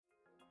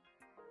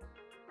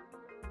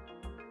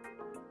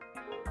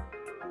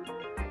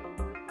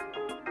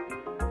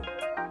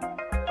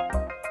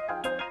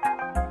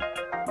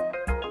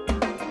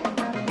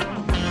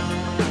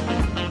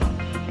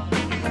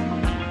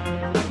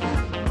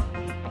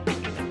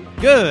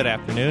Good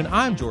afternoon.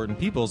 I'm Jordan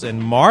Peoples,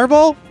 and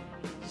Marvel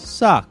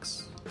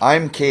sucks.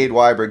 I'm Cade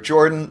Weiberg.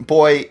 Jordan,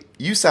 boy,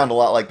 you sound a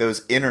lot like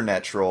those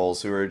internet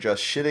trolls who are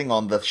just shitting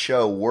on the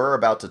show we're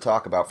about to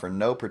talk about for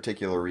no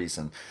particular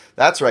reason.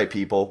 That's right,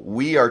 people.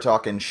 We are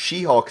talking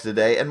She-Hulk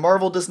today, and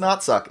Marvel does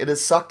not suck. It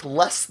has sucked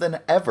less than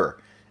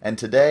ever. And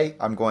today,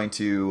 I'm going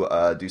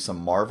to do some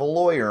Marvel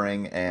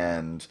lawyering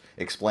and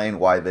explain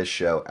why this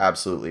show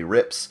absolutely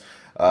rips.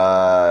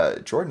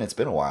 Jordan, it's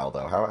been a while,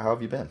 though. How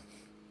have you been?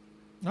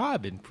 Oh,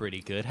 I've been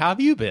pretty good. How have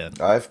you been?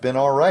 I've been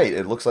all right.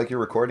 It looks like you're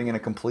recording in a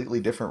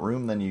completely different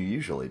room than you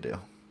usually do.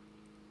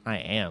 I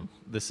am.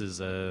 This is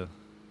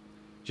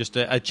just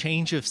a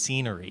change of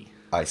scenery.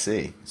 I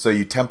see. So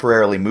you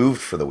temporarily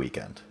moved for the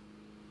weekend?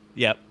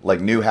 Yep.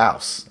 Like new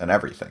house and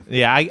everything?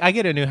 Yeah, I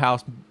get a new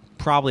house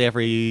probably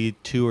every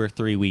 2 or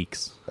 3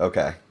 weeks.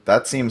 Okay.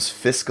 That seems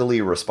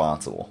fiscally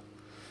responsible.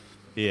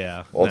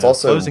 Yeah. Well, it's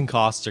also closing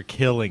costs are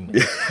killing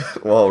me.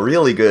 well,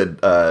 really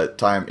good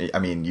time. I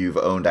mean, you've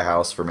owned a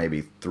house for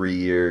maybe 3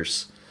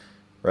 years,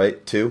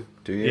 right? 2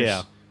 years.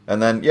 Yeah.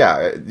 And then,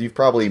 yeah, you've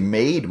probably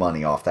made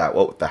money off that.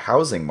 What with the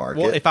housing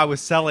market? Well, if I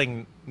was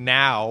selling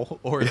now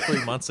or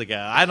 3 months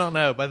ago, I don't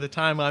know. By the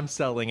time I'm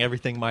selling,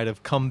 everything might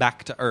have come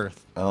back to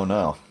earth. Oh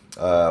no.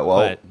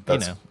 Well,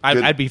 but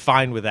I'd be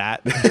fine with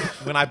that.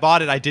 When I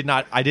bought it, I did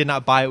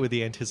not buy it with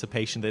the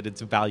anticipation that its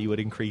value would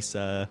increase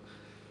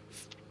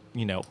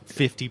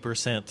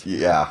 50%.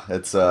 Yeah,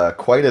 it's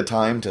quite a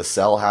time to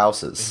sell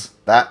houses.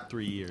 That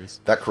 3 years.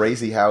 That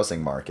crazy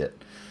housing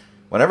market.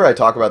 Whenever I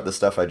talk about this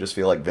stuff, I just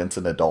feel like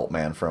Vincent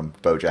Adultman from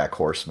BoJack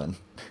Horseman.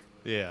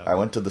 Yeah. I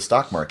went to the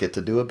stock market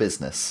to do a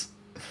business.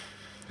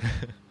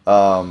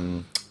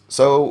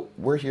 So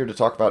we're here to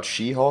talk about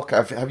She-Hulk.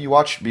 Have you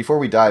watched, before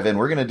we dive in,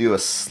 we're going to do a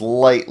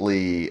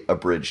slightly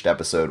abridged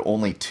episode,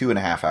 only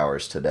 2.5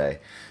 hours today,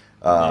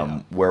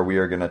 where we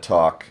are going to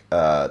talk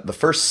the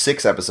first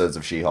 6 episodes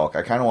of She-Hulk.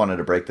 I kind of wanted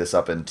to break this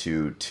up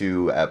into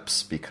 2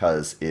 eps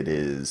because it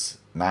is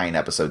 9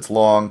 episodes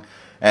long.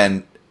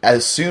 And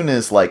as soon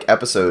as like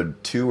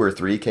episode 2 or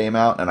 3 came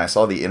out and I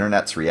saw the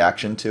internet's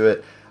reaction to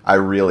it, I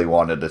really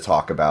wanted to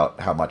talk about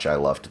how much I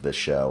loved this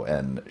show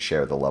and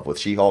share the love with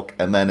She-Hulk.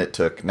 And then it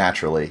took,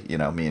 naturally,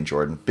 me and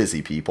Jordan,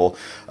 busy people,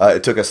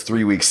 it took us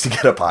 3 weeks to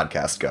get a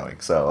podcast going.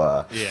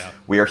 So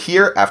we are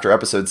here after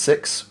episode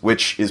 6,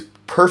 which is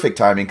perfect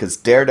timing because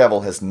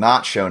Daredevil has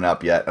not shown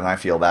up yet. And I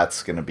feel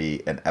that's going to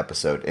be an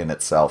episode in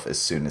itself as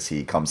soon as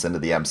he comes into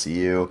the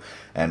MCU.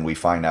 And we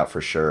find out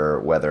for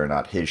sure whether or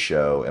not his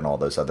show and all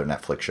those other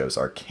Netflix shows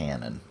are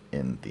canon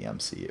in the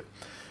MCU,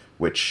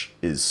 which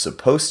is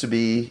supposed to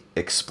be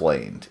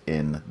explained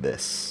in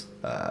this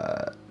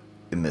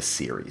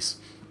series.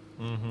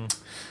 Mm-hmm.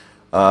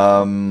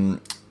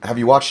 Have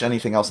you watched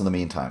anything else in the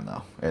meantime,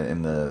 though,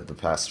 in the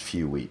past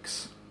few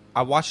weeks?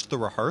 I watched The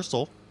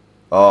Rehearsal.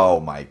 Oh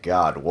my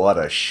God, what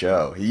a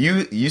show!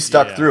 You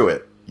stuck through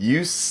it.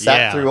 You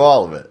sat through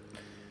all of it.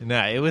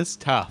 No, it was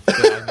tough,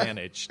 but I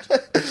managed.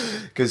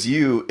 Because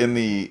you, in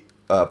the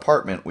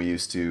apartment we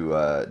used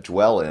to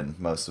dwell in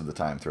most of the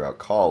time throughout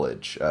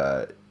college,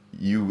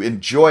 you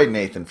enjoyed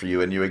Nathan For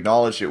You, and you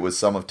acknowledged it was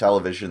some of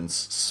television's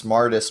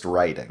smartest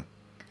writing.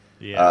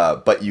 Yeah.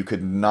 But you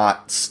could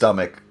not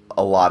stomach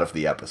a lot of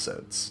the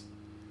episodes.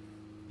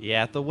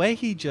 Yeah, the way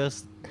he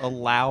just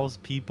allows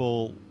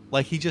people,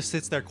 like he just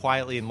sits there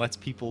quietly and lets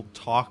people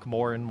talk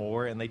more and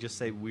more, and they just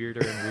say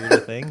weirder and weirder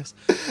things,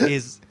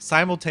 is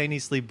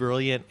simultaneously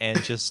brilliant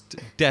and just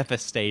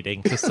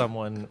devastating to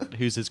someone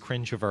who's as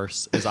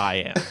cringe-averse as I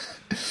am.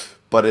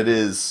 But it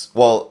is,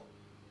 well,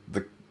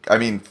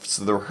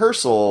 so The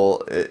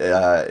Rehearsal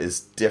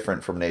is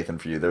different from Nathan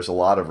For You. There's a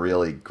lot of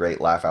really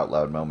great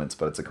laugh-out-loud moments,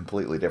 but it's a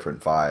completely different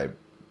vibe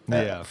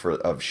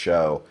of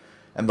show.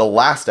 And the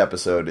last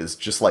episode is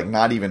just, like,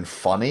 not even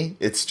funny.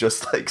 It's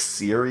just, like,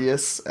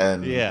 serious.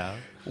 And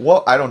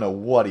I don't know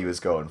what he was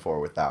going for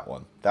with that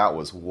one. That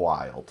was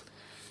wild.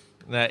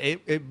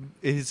 It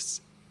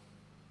is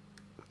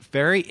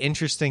very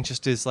interesting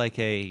just as, like,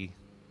 a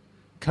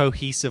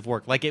cohesive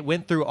work. Like, it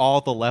went through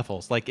all the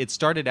levels. Like, it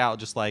started out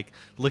just like,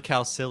 look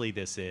how silly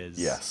this is.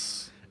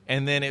 Yes.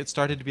 And then it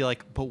started to be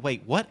like, but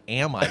wait, what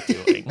am I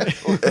doing?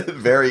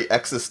 Very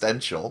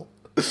existential.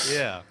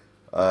 Yeah.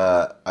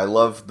 I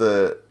love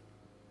the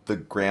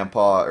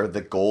grandpa, or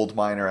the gold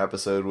miner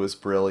episode was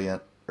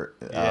brilliant.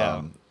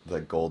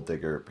 The gold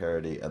digger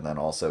parody. And then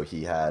also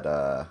he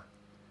had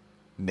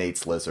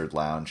Nate's Lizard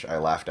Lounge. I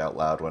laughed out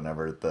loud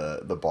whenever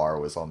the bar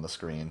was on the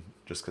screen,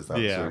 just because that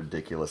was a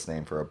ridiculous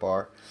name for a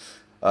bar.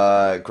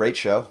 Great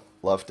show.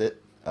 Loved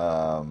it.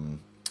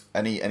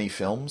 Any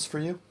films for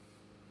you?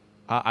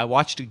 I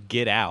watched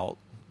Get Out,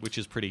 which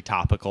is pretty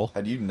topical.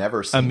 Had you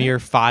never seen a mere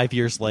 5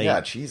 years late?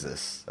 Yeah,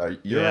 Jesus.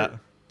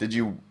 Did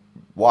you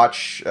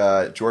watch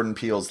Jordan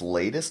Peele's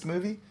latest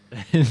movie?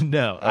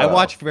 No, I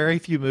watch very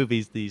few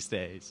movies these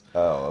days.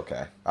 Oh,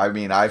 okay. I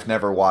mean, I've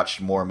never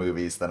watched more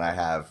movies than I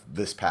have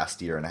this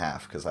past year and a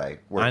half because I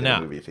work in a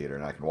movie theater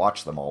and I can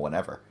watch them all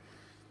whenever.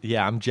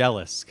 Yeah, I'm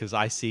jealous because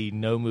I see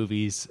no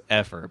movies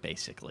ever,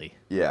 basically.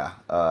 Yeah,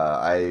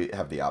 I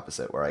have the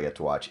opposite where I get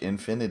to watch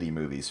infinity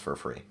movies for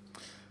free.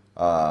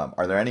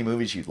 Are there any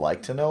movies you'd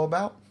like to know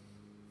about?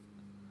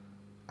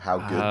 How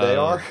good they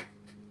are?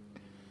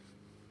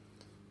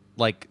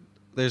 Like,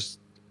 there's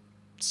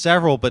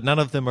several, but none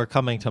of them are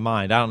coming to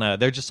mind. I don't know.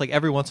 They're just like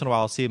every once in a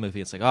while I'll see a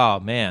movie. It's like, oh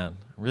man,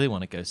 I really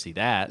want to go see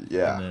that.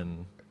 Yeah.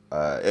 And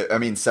then, I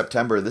mean,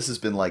 September, this has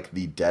been like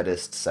the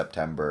deadest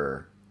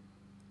September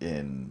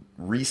in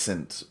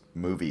recent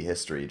movie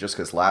history, just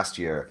because last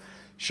year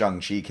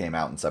Shang-Chi came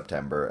out in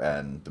September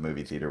and the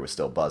movie theater was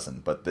still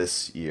buzzing. But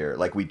this year,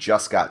 like, we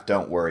just got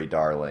Don't Worry,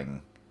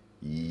 Darling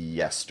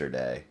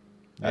yesterday.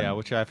 yeah,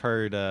 which I've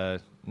heard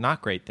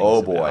not great things Oh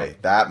about. boy,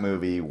 that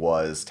movie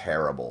was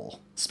terrible.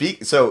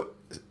 So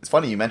it's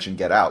funny you mentioned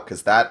Get Out,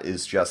 because that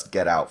is just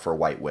Get Out for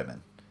white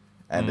women.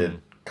 And it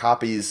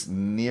copies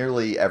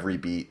nearly every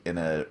beat in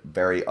a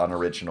very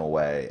unoriginal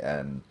way,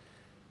 and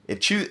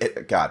it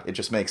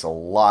just makes a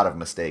lot of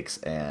mistakes,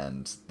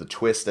 and the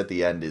twist at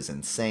the end is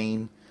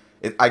insane.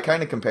 I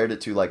kind of compared it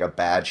to like a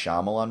bad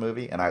Shyamalan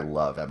movie, and I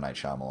love M. Night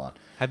Shyamalan.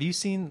 Have you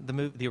seen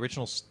the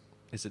original?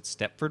 Is it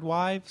Stepford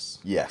Wives?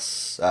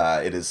 Yes,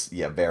 it is.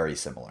 Yeah, very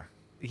similar.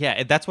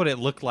 Yeah, that's what it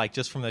looked like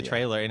just from the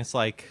trailer, and it's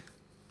like,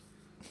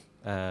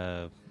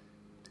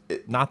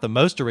 not the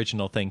most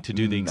original thing to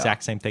do the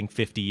exact same thing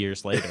 50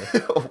 years later.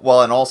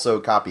 Well, and also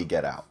copy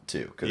Get Out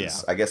too, because Yeah.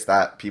 I guess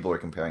that people are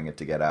comparing it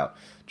to Get Out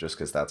just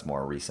because that's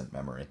more recent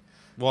memory.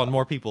 Well, and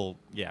more people,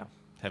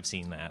 have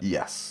seen that.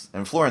 Yes,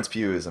 and Florence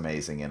Pugh is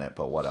amazing in it,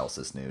 but what else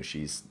is new?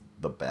 She's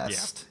the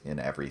best in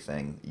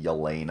everything.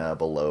 Yelena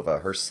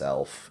Belova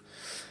herself.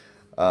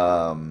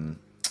 I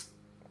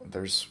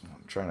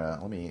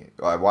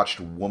watched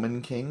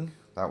Woman King.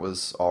 That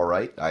was all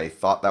right. I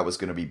thought that was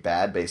going to be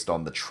bad based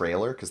on the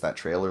trailer, because that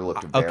trailer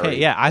looked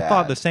very I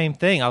thought bad. the same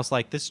thing. I was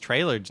like, this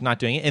trailer's not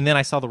doing it. And then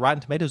I saw the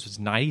Rotten Tomatoes was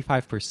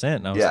 95%.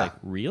 And I was like,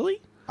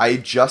 really? I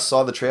just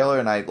saw the trailer,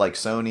 and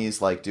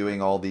Sony's like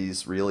doing all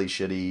these really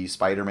shitty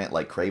Spider-Man,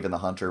 like Kraven the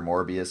Hunter,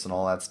 Morbius, and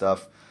all that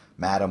stuff.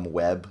 Madam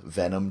Web,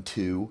 Venom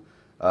 2.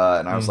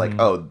 And I was like,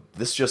 oh,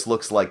 this just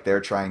looks like they're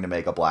trying to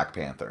make a Black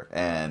Panther.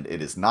 And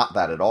it is not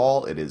that at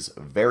all. It is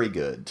very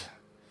good.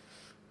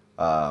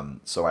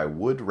 So I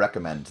would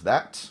recommend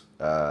that.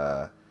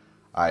 What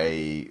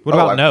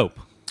about Nope?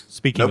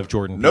 Speaking of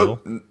Jordan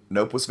Peele.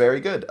 Nope was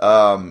very good.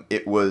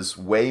 It was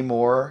way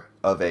more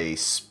of a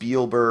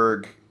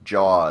Spielberg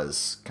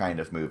Jaws kind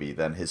of movie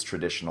than his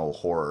traditional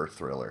horror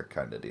thriller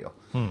kind of deal,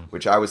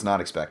 which I was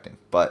not expecting.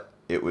 But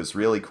it was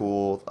really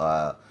cool,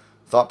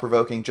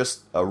 thought-provoking,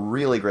 just a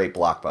really great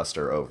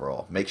blockbuster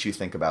overall. Makes you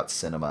think about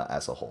cinema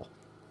as a whole.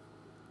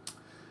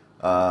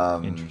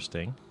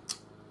 Interesting.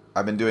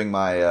 I've been doing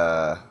my,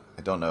 I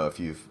don't know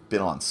if you've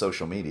been on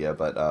social media,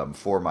 but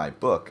for my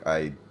book,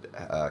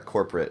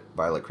 corporate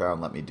Violet Crown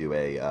let me do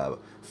a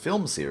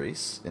film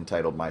series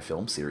entitled My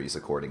Film Series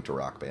According to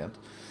Rock Band.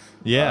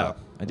 Yeah,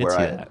 I did see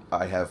that.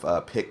 I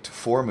have picked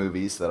 4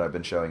 movies that I've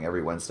been showing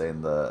every Wednesday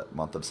in the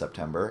month of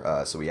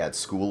September. So we had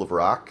School of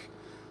Rock,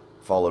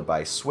 followed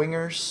by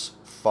Swingers,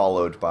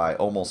 followed by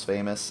Almost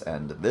Famous,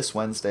 and this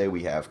Wednesday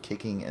we have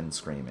Kicking and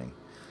Screaming.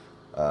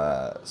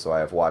 So I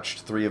have watched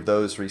 3 of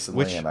those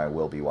recently, and I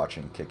will be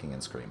watching Kicking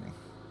and Screaming.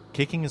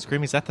 Kicking and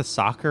Screaming, is that the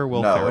soccer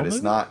Will Ferrell movie? No, it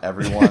is not.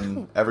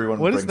 Everyone What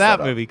brings is that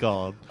up. movie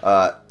called?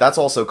 That's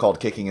also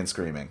called Kicking and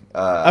Screaming.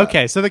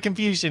 Okay, so the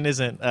confusion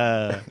isn't...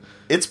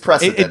 it's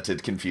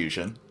precedented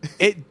confusion.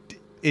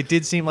 It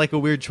did seem like a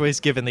weird choice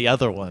given the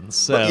other ones,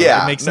 so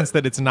it makes sense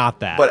that it's not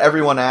that. But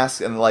everyone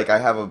asks, and I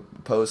have a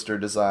poster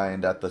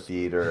designed at the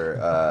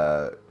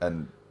theater,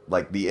 and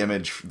the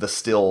image, the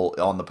still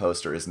on the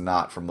poster is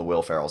not from the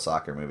Will Ferrell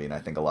soccer movie, and I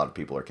think a lot of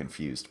people are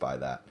confused by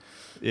that.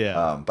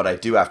 Yeah. But I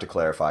do have to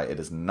clarify, it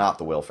is not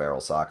the Will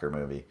Ferrell soccer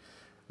movie.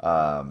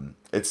 I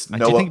do think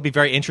it'd be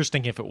very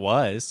interesting if it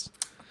was.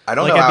 I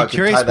don't know how I'd be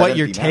curious what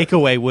your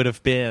takeaway would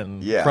have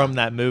been from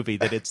that movie,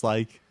 that it's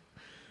like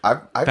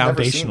I've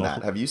never seen foundational.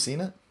 that. Have you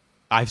seen it?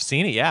 I've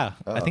seen it, yeah.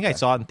 Oh, I think I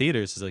saw it in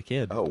theaters as a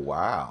kid. Oh,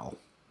 wow.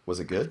 Was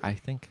it good? I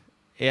think.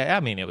 Yeah,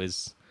 I mean, it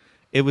was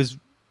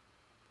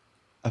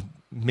a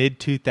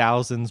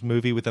mid-2000s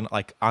movie with an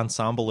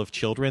ensemble of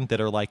children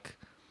that are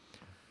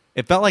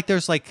it felt like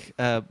there's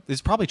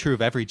it's probably true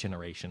of every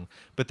generation,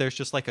 but there's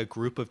just a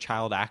group of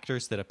child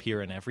actors that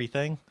appear in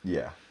everything.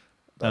 Yeah,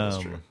 that is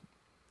true.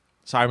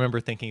 So I remember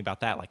thinking about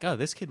that, oh,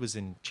 this kid was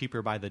in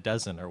Cheaper by the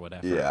Dozen or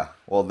whatever. Yeah,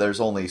 well,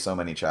 there's only so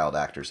many child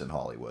actors in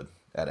Hollywood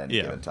at any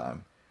given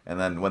time. And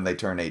then when they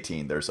turn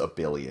 18, there's a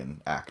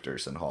billion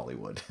actors in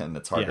Hollywood, and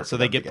it's harder. Yeah, so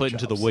they get put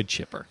into the wood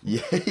chipper.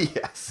 Yeah,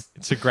 yes.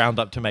 It's a ground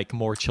up to make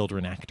more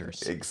children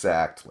actors.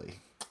 Exactly.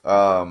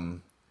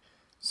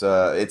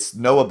 So it's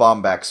Noah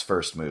Baumbach's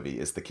first movie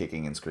is the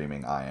Kicking and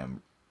Screaming I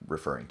am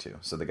referring to.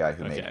 So the guy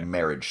who made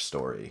Marriage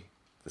Story.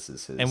 This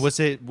is his. And was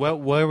it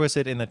where was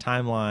it in the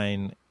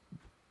timeline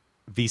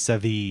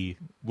vis-a-vis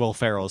Will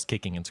Ferrell's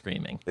Kicking and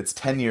Screaming? It's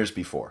 10 years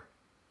before.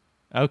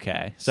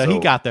 Okay, so he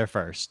got there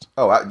first.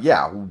 Oh,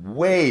 yeah,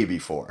 way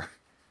before.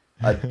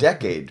 A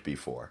decade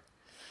before.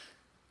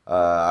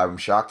 I'm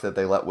shocked that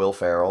they let Will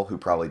Ferrell, who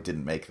probably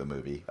didn't make the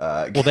movie.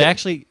 Well,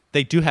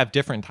 they do have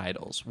different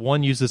titles.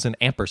 One uses an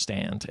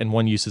ampersand, and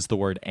one uses the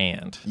word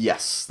and.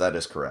 Yes, that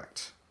is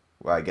correct.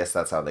 Well, I guess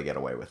that's how they get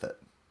away with it,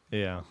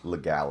 Yeah.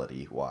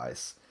 legality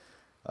wise.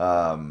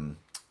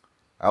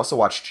 I also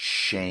watched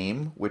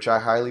Shame, which I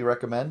highly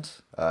recommend.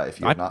 If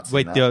you have not seen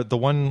Wait, that. the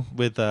one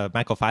with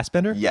Michael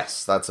Fassbender?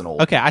 Yes, that's an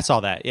old. Okay, I saw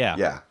that. Yeah.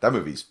 Yeah, that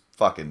movie's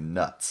fucking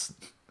nuts.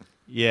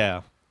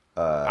 Yeah.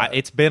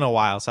 It's been a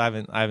while, so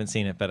I haven't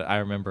seen it, but I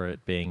remember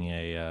it being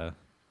a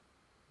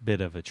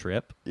bit of a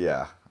trip.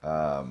 Yeah,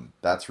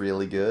 that's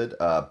really good.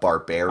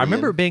 Barbarian. I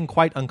remember it being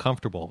quite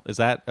uncomfortable. Is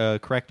that a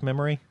correct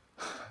memory?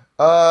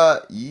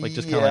 Like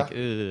just kind yeah. of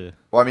like, ugh.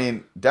 Well, I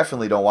mean,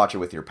 definitely don't watch it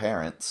with your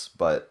parents,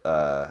 but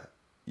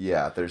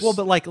yeah, there's. Well,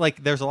 but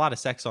like there's a lot of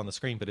sex on the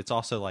screen, but it's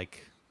also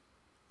like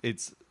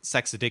it's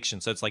sex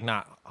addiction, so it's like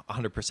not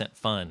 100%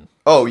 fun.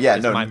 Oh yeah,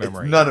 is no, my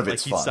memory. none of Like,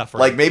 it's he's fun. suffering.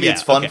 Like maybe Yeah,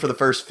 it's fun okay. for the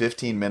first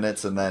 15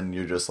 minutes, and then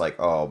you're just like,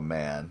 oh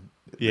man,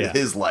 Yeah.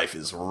 his life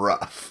is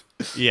rough.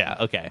 Yeah.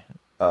 Okay.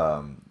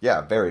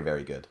 Yeah, very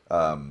very good.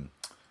 I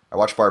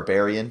watched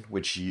Barbarian,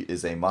 which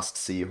is a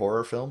must-see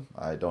horror film.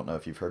 I don't know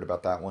if you've heard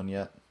about that one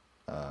yet.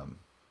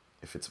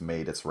 If it's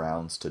made its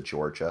rounds to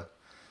Georgia.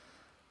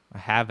 I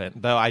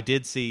haven't, though. I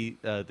did see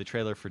the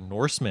trailer for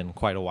Norseman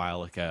quite a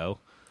while ago.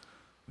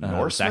 Was that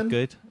Norseman?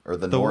 good? Or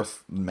the The-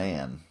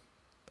 Northman?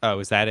 Oh,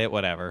 is that it?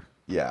 Whatever.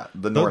 Yeah,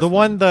 The Northman.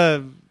 one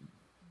The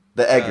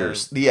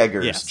Eggers, the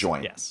Eggers yes,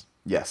 joint. yes.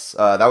 Yes,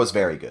 that was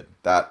very good.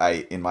 That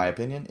in my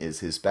opinion, is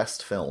his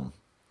best film.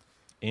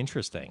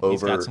 Interesting. He's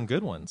Over- got some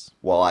good ones.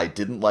 While I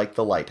didn't like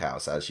The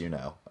Lighthouse, as you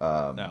know,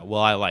 No,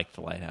 well, I like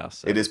The Lighthouse.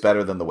 So. it is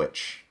better than The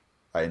Witch,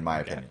 in my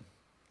opinion.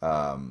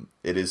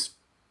 It is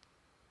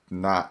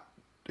not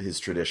his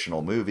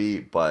traditional movie,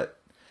 but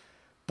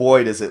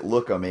boy, does it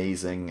look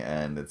amazing,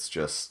 and it's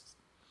just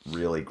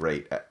really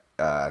great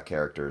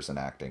characters and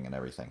acting and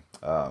everything.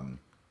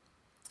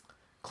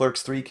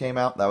 Clerks 3 came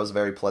out. That was a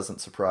very pleasant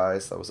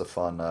surprise. That was a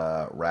fun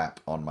wrap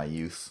on my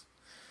youth.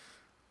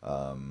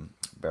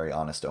 Very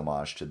honest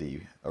homage to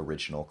the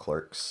original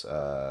Clerks.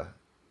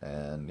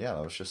 And yeah,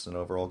 that was just an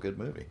overall good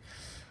movie.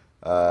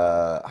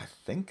 I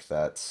think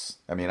that's...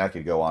 I mean, I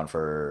could go on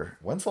for...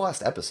 When's the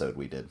last episode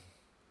we did?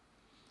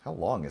 How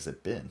long has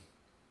it been?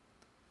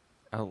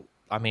 Oh,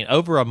 I mean,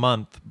 over a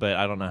month, but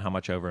I don't know how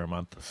much over a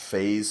month.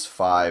 Phase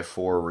 5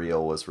 for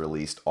real was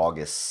released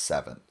August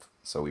 7th.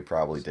 So we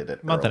probably did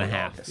it Month and a early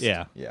half, August.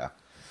 yeah. Yeah.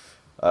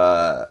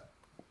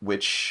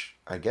 Which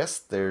I guess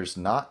there's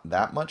not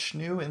that much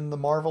new in the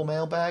Marvel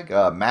mailbag.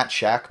 Matt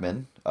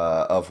Shackman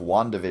of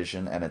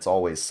WandaVision and It's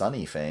Always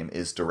Sunny fame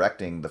is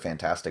directing the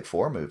Fantastic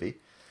Four movie,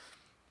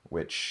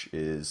 which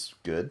is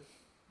good,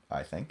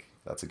 I think.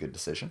 That's a good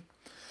decision.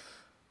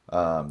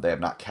 They have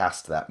not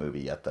cast that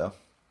movie yet, though.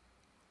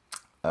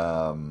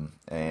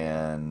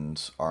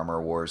 And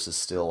Armor Wars is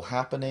still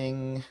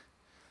happening.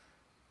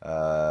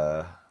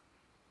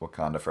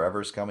 Wakanda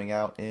Forever is coming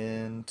out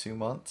in 2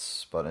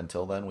 months, but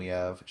until then we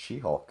have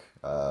She-Hulk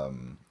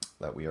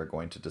that we are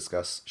going to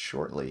discuss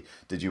shortly.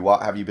 Did you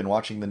have you been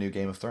watching the new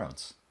Game of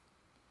Thrones?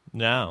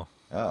 No.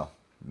 Oh,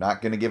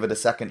 not going to give it a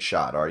second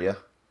shot, are you?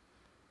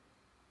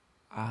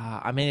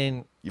 I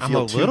mean, You I'm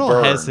feel a too little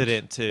burned.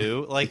 hesitant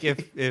to. Like,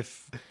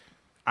 if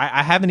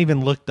I haven't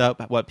even looked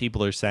up what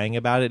people are saying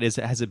about it.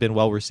 Has it been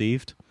well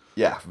received?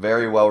 Yeah,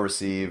 very well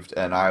received,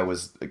 and I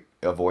was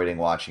avoiding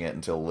watching it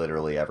until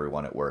literally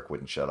everyone at work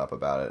wouldn't shut up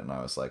about it, and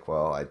I was like,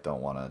 well, I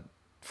don't want to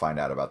find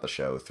out about the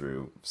show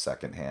through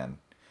secondhand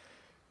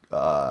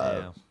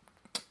Yeah.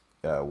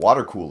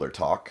 water cooler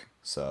talk,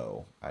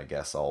 so I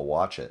guess I'll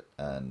watch it,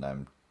 and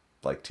I'm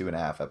like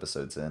 2.5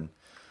 episodes in.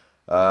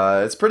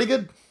 It's pretty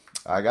good,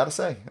 I gotta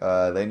say.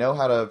 They know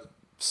how to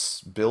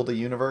build a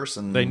universe,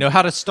 and They know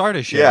how to start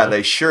a show. yeah,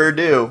 they sure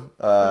do.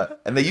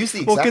 And they use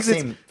the Well, exact 'cause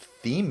it's- same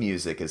theme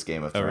music as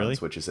Game of Thrones, really?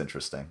 which is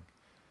interesting.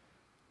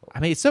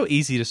 I mean, it's so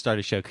easy to start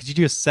a show because you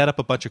just set up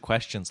a bunch of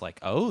questions like,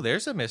 oh,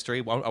 there's a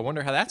mystery. Well, I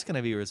wonder how that's going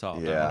to be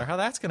resolved. I Yeah. wonder how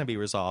that's going to be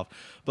resolved.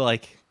 But,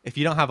 like, if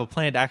you don't have a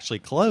plan to actually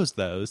close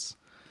those,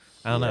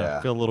 I don't know. Yeah.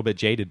 I feel a little bit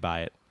jaded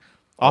by it.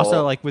 Also,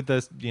 Well- like with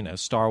the,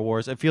 Star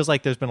Wars, it feels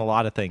like there's been a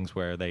lot of things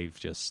where they've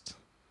just...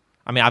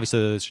 I mean, obviously,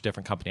 those are a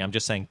different company. I'm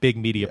just saying big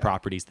media Yeah.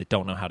 properties that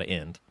don't know how to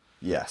end.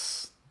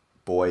 Yes.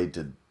 Boy,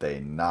 did they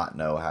not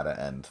know how to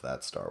end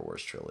that Star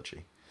Wars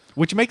trilogy.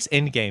 Which makes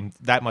Endgame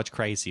that much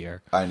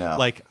crazier. I know.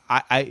 Like,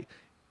 I'm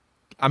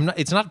not...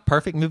 It's not a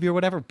perfect movie or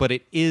whatever, but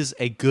it is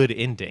a good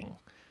ending.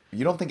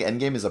 You don't think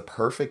Endgame is a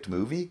perfect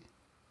movie?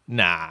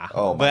 Nah.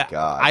 Oh my but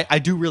God. I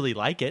do really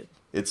like it.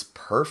 It's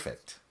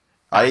perfect.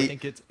 I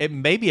think it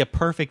may be a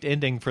perfect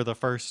ending for the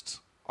first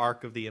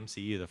arc of the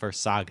MCU, the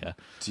first saga.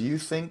 Do you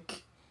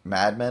think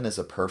Mad Men is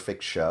a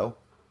perfect show?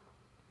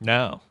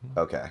 No.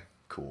 Okay,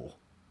 cool.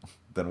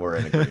 Then we're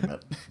in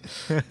agreement.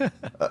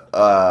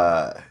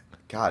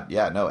 God,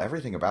 yeah, no,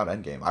 everything about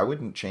Endgame. I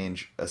wouldn't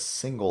change a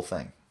single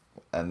thing.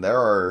 And there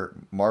are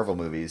Marvel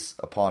movies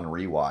upon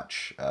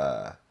rewatch.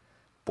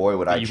 Boy,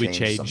 would I You would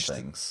change some change-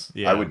 things.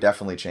 yeah. I would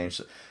definitely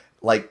change.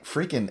 Like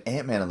freaking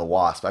Ant-Man and the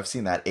Wasp. I've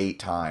seen that 8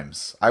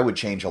 times. I would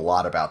change a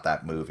lot about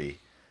that movie.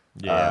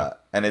 Yeah.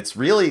 And it's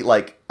really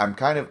like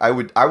I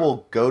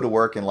will go to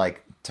work and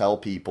like tell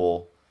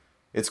people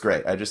it's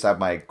great. I just have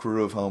my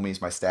crew of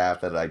homies, my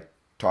staff that I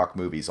talk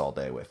movies all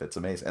day with. It's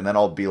amazing. And then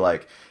I'll be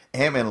like,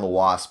 Ant-Man and the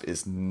Wasp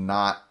is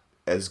not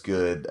as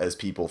good as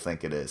people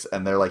think it is.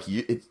 And they're like,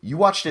 you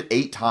watched it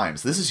 8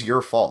 times. This is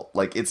your fault.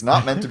 Like, it's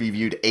not meant to be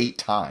viewed 8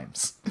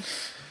 times.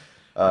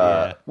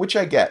 Which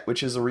I get,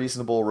 which is a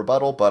reasonable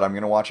rebuttal, but I'm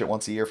going to watch it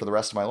once a year for the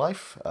rest of my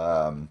life.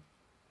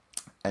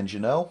 And you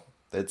know,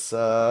 it's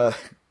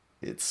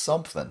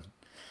something.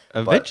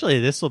 Eventually,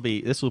 this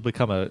will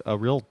become a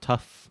real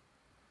tough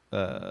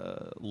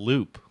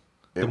loop.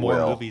 The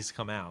more movies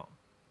come out.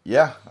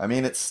 Yeah, I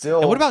mean, it's still...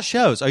 And what about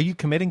shows? Are you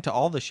committing to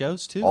all the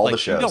shows, too? All the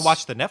shows. You don't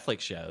watch the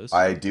Netflix shows.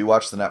 I do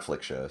watch the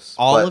Netflix shows.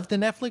 All of the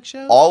Netflix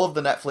shows? All of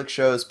the Netflix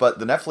shows, but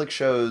the Netflix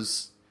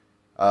shows,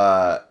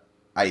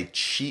 I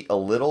cheat a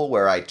little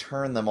where I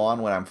turn them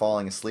on when I'm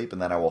falling asleep,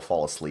 and then I will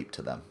fall asleep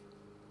to them.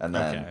 And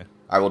then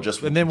I will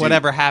just... And then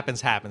whatever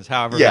happens,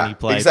 however many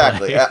play.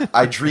 Exactly.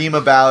 I dream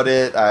about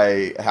it,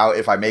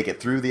 if I make it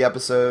through the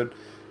episode...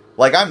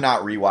 Like, I'm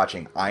not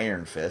rewatching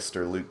Iron Fist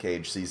or Luke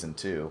Cage Season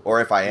 2.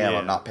 Or if I am,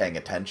 I'm not paying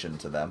attention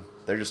to them.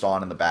 They're just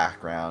on in the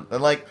background.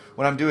 And, like,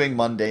 when I'm doing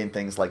mundane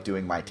things like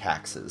doing my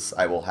taxes,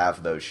 I will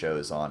have those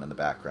shows on in the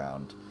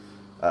background.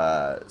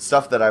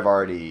 Stuff that I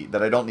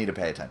don't need to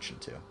pay attention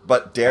to.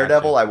 But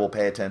Daredevil, I will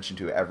pay attention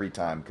to every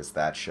time because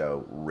that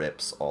show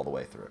rips all the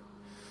way through.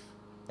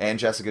 And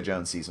Jessica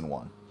Jones Season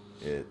 1.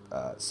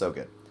 So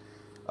good.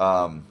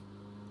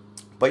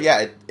 But yeah,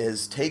 it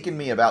has taken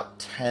me about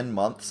 10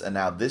 months, and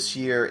now this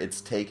year it's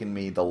taken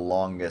me the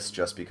longest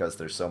just because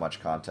there's so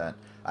much content.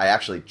 I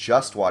actually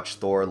just watched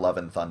Thor Love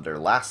and Thunder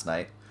last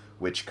night,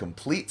 which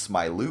completes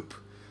my loop.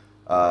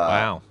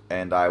 Wow.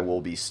 And I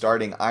will be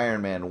starting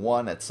Iron Man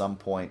 1 at some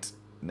point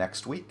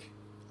next week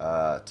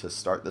to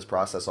start this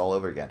process all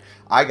over again.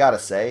 I gotta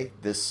say,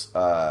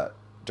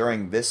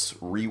 during this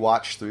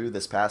rewatch through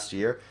this past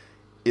year,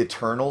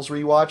 Eternals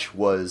rewatch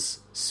was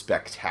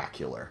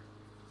spectacular.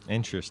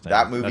 Interesting.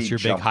 That movie. That's your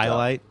big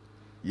highlight.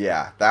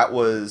 Yeah, that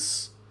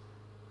was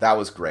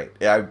great.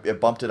 It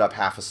bumped it up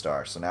half a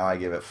star, so now I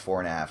give it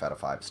 4.5 out of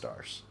 5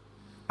 stars.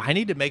 I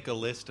need to make a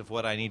list of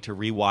what I need to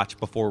rewatch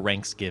before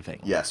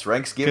Ranksgiving. Yes,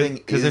 Ranksgiving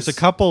because there's a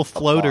couple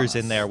floaters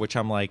in there, which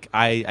I'm like,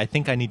 I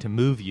think I need to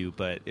move you,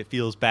 but it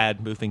feels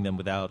bad moving them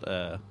without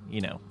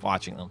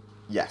watching them.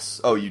 Yes.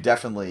 Oh, you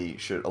definitely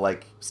should.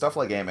 Like stuff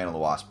like Ant-Man and the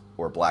Wasp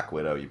or Black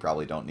Widow, you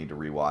probably don't need to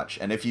rewatch.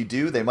 And if you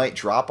do, they might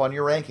drop on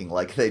your ranking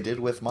like they did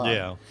with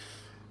mine.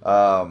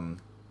 Yeah.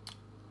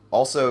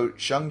 Also,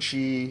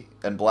 Shang-Chi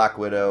and Black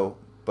Widow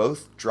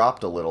both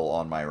dropped a little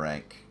on my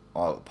rank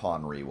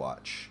upon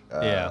rewatch.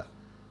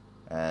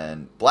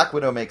 And Black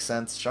Widow makes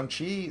sense.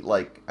 Shang-Chi,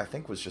 I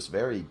think was just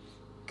very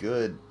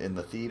good in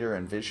the theater,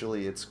 and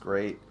visually it's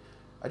great.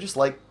 I just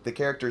like the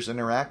characters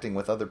interacting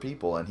with other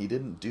people, and he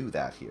didn't do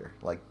that here.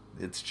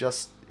 It's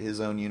just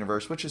his own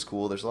universe, which is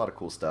cool. There's a lot of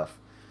cool stuff.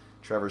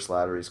 Trevor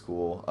Slattery's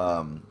cool.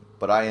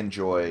 But I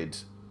enjoyed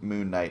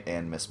Moon Knight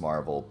and Miss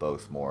Marvel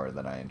both more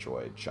than I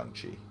enjoyed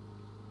Shang-Chi.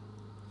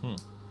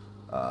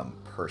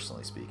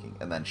 Personally speaking.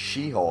 And then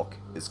She-Hulk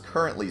is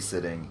currently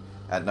sitting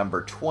at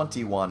number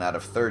 21 out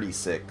of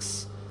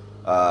 36.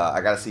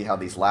 I gotta see how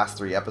these last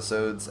 3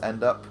 episodes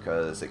end up,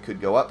 because it could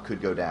go up,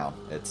 could go down.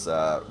 It's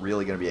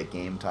really gonna be a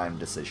game time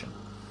decision.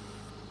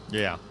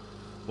 Yeah.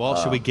 Well,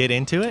 should we get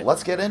into it?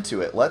 Let's get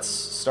into it. Let's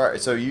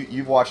start. So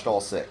you've watched all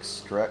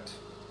 6, correct?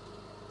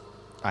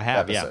 I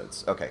have,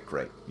 episodes. Yeah. Okay,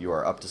 great. You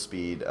are up to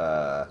speed.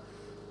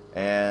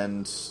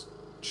 And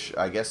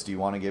I guess, do you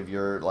want to give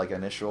your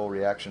initial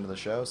reaction to the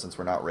show, since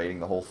we're not rating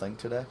the whole thing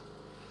today?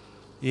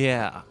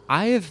 Yeah,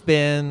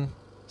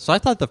 so I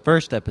thought the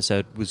first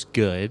episode was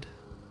good.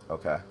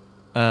 Okay.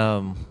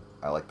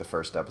 I like the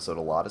first episode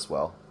a lot as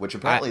well, which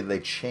apparently they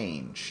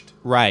changed.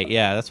 Right,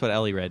 yeah, that's what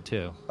Ellie read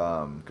too.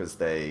 Because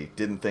they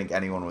didn't think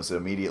anyone was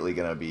immediately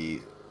going to be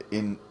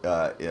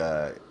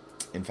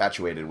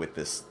infatuated with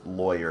this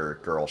lawyer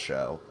girl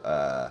show.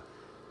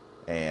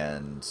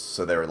 And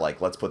so they were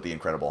like, let's put the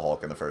Incredible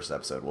Hulk in the first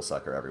episode. We'll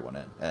sucker everyone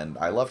in. And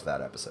I loved that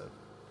episode.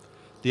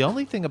 The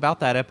only thing about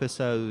that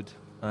episode,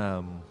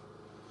 and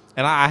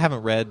I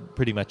haven't read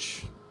pretty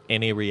much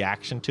any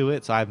reaction to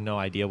it, so I have no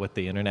idea what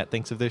the internet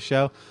thinks of this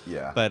show.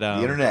 Yeah, but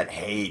the internet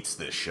hates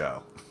this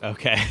show.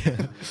 Okay.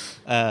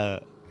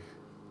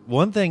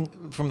 One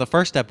thing from the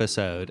first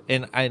episode,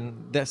 and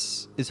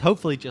this is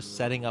hopefully just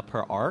setting up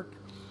her arc,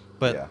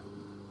 but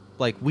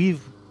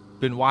we've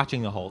been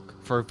watching the Hulk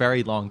for a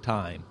very long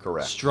time.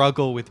 Correct.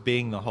 Struggle with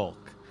being the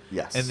Hulk.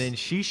 Yes. And then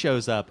she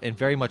shows up and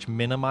very much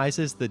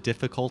minimizes the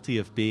difficulty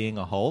of being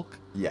a Hulk.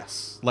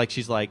 Yes.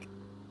 She's like,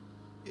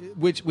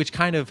 which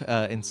kind of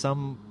in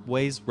some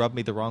ways rubbed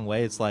me the wrong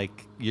way. It's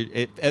like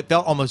it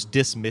felt almost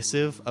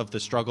dismissive of the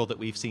struggle that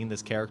we've seen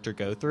this character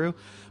go through.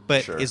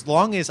 But as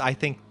long as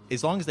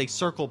they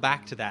circle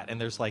back to that, and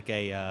there's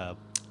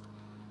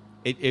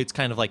it's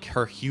kind of like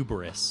her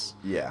hubris.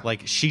 Yeah.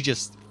 Like she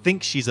just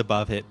thinks she's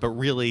above it, but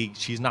really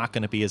she's not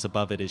going to be as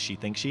above it as she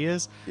thinks she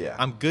is. Yeah.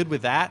 I'm good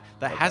with that.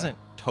 That hasn't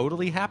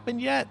totally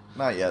happened yet.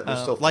 Not yet.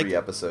 There's still 3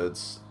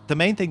 episodes. The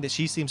main thing that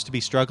she seems to be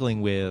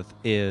struggling with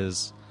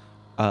is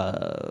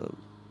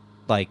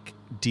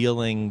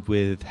dealing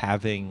with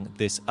having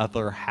this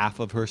other half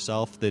of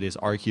herself that is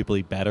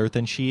arguably better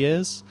than she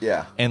is.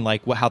 Yeah. And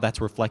like how that's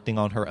reflecting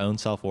on her own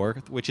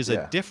self-worth, which is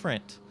Yeah. a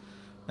different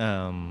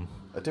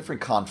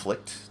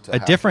conflict. A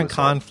different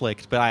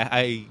conflict, but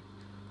I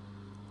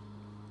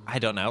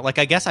don't know. Like,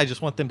 I guess I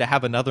just want them to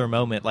have another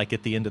moment, like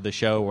at the end of the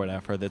show or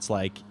whatever, that's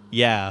like,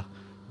 yeah,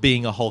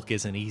 being a Hulk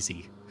isn't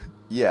easy.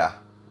 Yeah,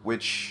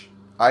 which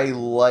I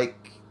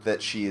like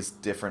that she is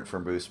different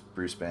from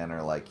Bruce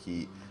Banner. Like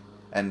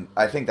and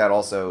I think that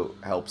also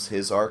helps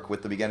his arc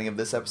with the beginning of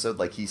this episode.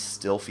 Like, he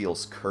still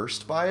feels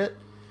cursed by it,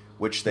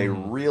 which they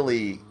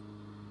really,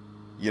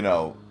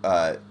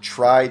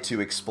 try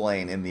to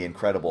explain in The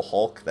Incredible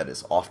Hulk, that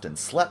is often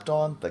slept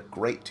on, the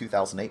great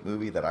 2008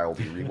 movie that I will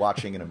be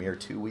rewatching in a mere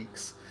 2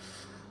 weeks.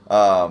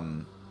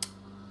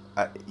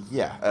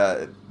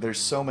 There's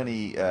so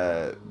many.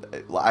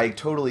 I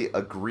totally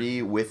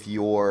agree with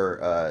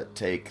your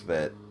take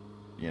that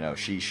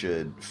she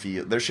should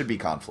feel there should be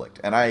conflict,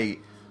 and I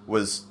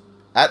was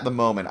at the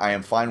moment I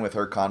am fine with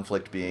her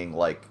conflict being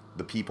like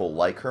the people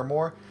like her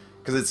more,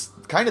 because it's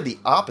kind of the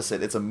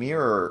opposite. It's a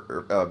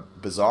mirror, a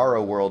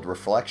Bizarro world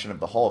reflection of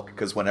the Hulk,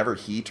 because whenever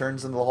he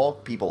turns into the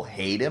Hulk, people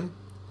hate him.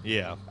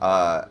 Yeah.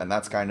 And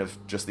that's kind of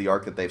just the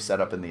arc that they've set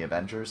up in the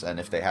Avengers. And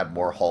if they had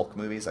more Hulk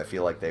movies, I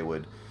feel like they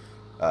would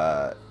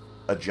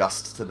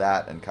adjust to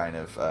that and kind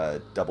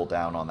of double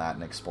down on that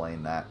and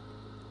explain that.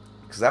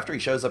 Because after he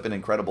shows up in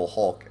Incredible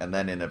Hulk and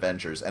then in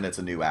Avengers, and it's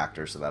a new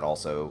actor, so that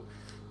also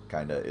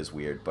kind of is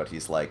weird. But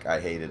he's like, I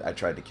hate it. I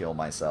tried to kill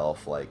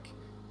myself. Like,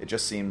 it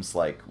just seems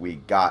like we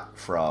got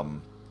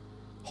from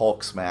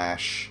Hulk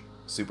smash,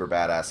 super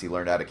badass, he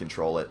learned how to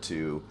control it,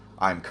 to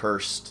I'm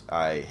cursed,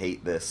 I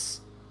hate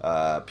this.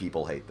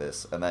 People hate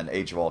this. And then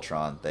Age of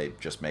Ultron, they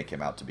just make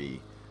him out to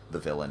be the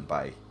villain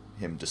by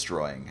him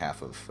destroying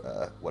half of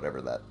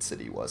whatever that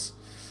city was.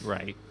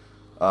 Right.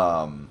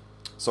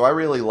 So I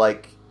really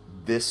like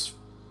this.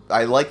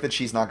 I like that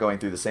she's not going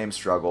through the same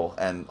struggle,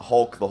 and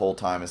Hulk the whole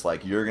time is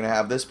like, you're going to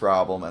have this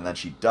problem, and then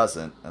she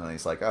doesn't, and then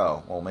he's like,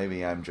 oh, well,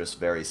 maybe I'm just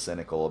very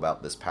cynical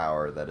about this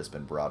power that has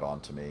been brought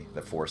onto me,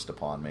 that forced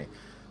upon me.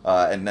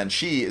 And then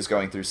she is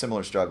going through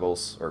similar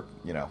struggles, or,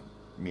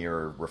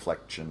 mirror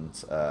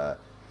reflections,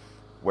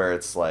 where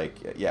it's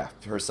like, yeah,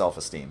 her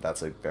self-esteem.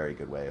 That's a very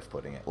good way of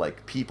putting it.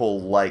 Like, people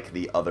like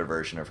the other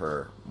version of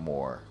her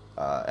more.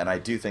 And I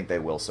do think they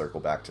will circle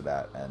back to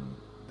that, and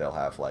they'll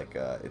have, like,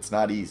 it's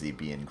not easy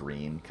being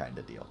green kind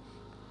of deal.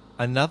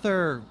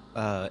 Another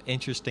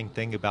interesting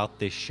thing about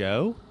this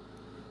show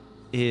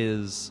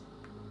is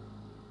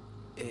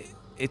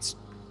it's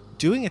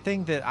doing a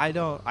thing that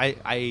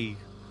I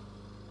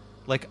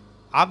like,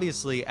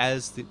 obviously,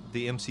 as the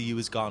MCU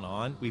has gone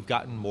on, we've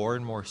gotten more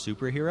and more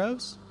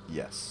superheroes.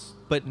 Yes.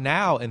 But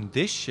now in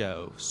this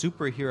show,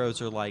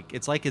 superheroes are like,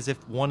 it's like as if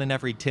 1 in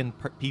every 10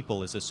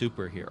 people is a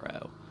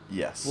superhero.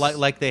 Yes.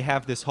 Like they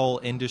have this whole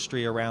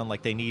industry around,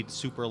 like they need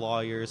super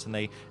lawyers, and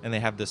they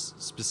have this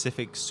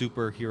specific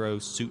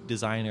superhero suit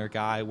designer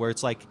guy, where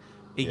it's like,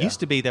 it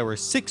used to be there were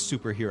 6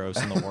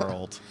 superheroes in the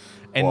world.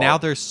 And now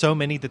there's so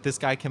many that this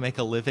guy can make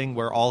a living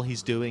where all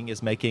he's doing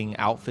is making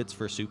outfits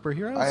for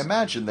superheroes. I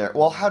imagine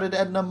well, how did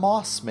Edna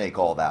Moss make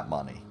all that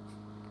money?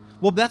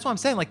 Well, that's what I'm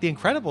saying. Like, The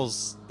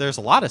Incredibles, there's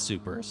a lot of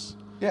supers.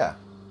 Yeah.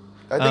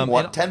 I think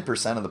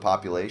 10% of the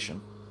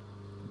population.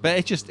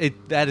 But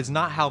that is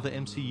not how the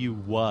MCU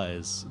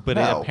was, but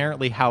No.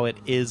 apparently how it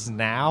is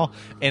now.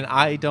 And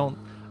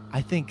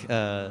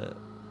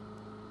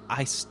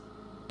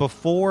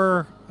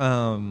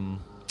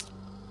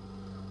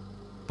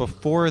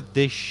before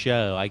this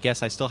show, I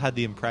guess I still had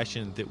the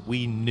impression that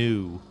we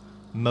knew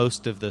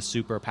most of the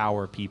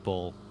superpower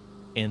people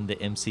in the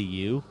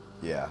MCU.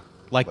 Yeah.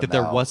 Like, but that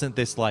there now- wasn't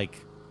this,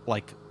 like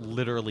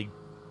literally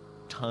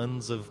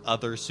tons of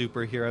other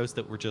superheroes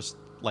that were just,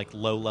 like,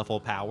 low-level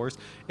powers.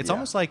 It's Yeah.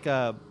 almost like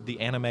the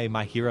anime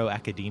My Hero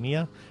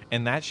Academia.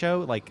 In that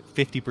show, like,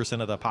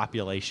 50% of the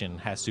population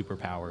has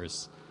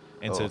superpowers.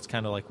 And so Oh. it's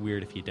kind of, like,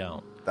 weird if you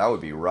don't. That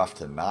would be rough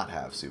to not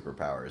have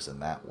superpowers in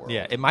that world.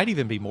 Yeah, it might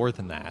even be more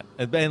than that.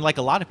 And like,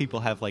 a lot of people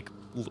have, like,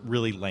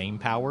 really lame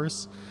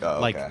powers. Oh,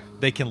 okay. Like,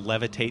 they can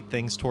levitate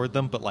things toward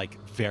them, but,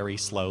 like, very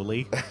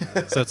slowly.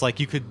 So it's like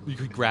you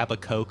could grab a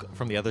Coke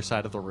from the other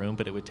side of the room,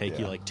 but it would take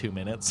you, like, 2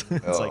 minutes.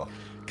 It's like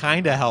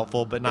kind of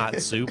helpful, but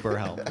not super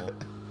helpful.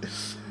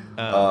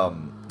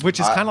 Which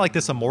is kind of like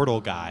this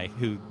immortal guy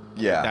who...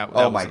 Yeah. that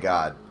Oh was my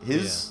god.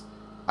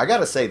 I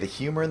gotta say, the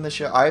humor in the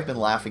show, I've been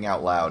laughing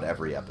out loud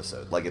every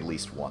episode, like at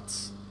least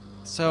once.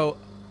 So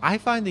I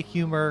find the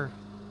humor,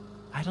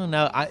 I don't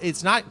know,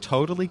 it's not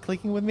totally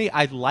clicking with me.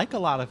 I like a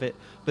lot of it,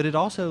 but it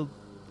also,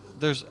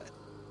 there's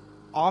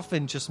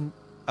often just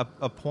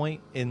a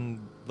point in,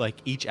 like,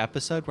 each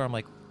episode where I'm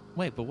like,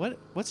 wait, but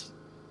what's,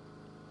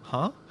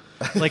 huh?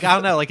 Like, I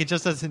don't know, like, it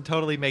just doesn't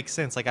totally make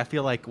sense. Like, I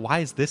feel like, why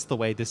is this the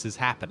way this is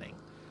happening?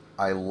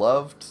 I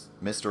loved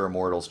Mr.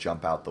 Immortal's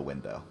jump out the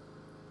window.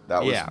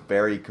 That was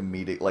very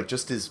comedic. Like,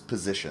 just his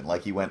position.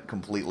 Like, he went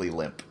completely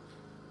limp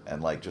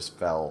and, like, just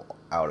fell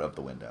out of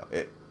the window.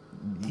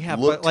 Yeah,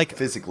 looked but like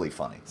physically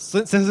funny.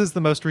 Since this is the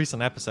most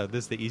recent episode,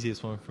 this is the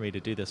easiest one for me to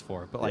do this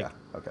for. But like,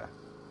 yeah, okay,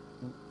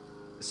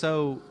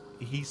 so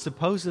he's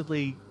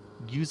supposedly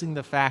using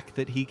the fact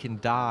that he can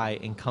die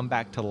and come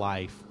back to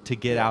life to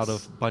get out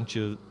of a bunch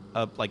of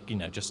like, you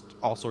know, just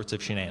all sorts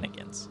of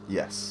shenanigans.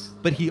 Yes,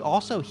 But he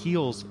also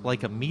heals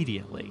like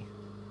immediately.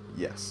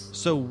 yes.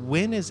 So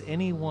when is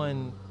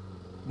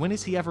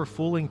he ever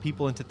fooling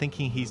people into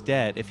thinking he's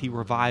dead if he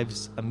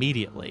revives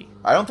immediately?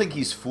 I don't think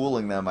he's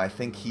fooling them. I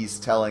think he's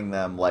telling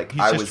them, like,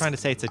 He's just trying to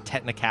say it's a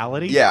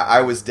technicality. Yeah,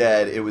 I was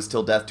dead. It was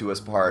till death do us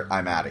part.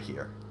 I'm out of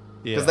here.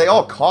 Because Yeah. they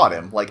all caught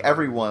him. Like,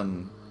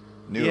 everyone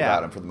knew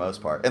about him for the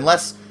most part.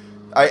 Unless,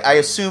 I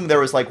assume there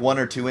was, like, 1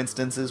 or 2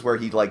 instances where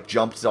he, like,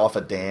 jumped off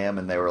a dam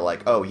and they were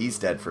like, oh, he's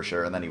dead for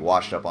sure. And then he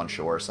washed up on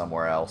shore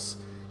somewhere else.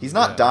 He's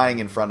not dying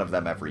in front of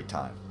them every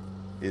time,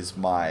 is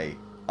my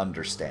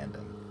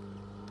understanding.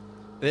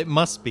 It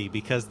must be,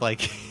 because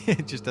like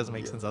it just doesn't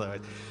make sense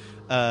otherwise.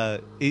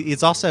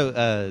 It's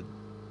also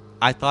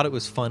I thought it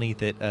was funny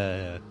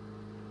that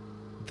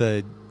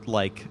the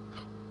like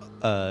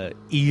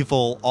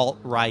evil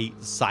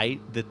alt-right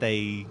site that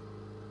they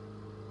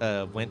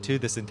went to,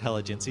 this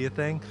intelligentsia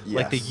thing,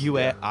 like the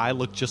UI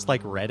looked just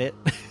like Reddit.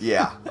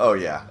 Yeah. Oh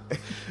yeah.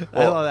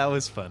 I thought that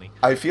was funny.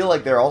 I feel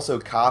like they're also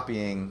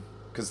copying,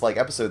 because like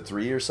episode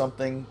 3 or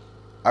something,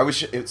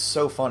 it's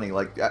so funny,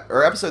 like,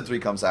 or episode 3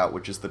 comes out,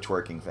 which is the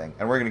twerking thing,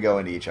 and we're going to go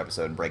into each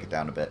episode and break it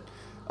down a bit,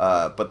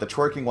 but the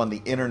twerking one,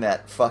 the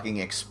internet fucking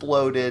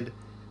exploded,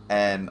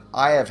 and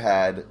I have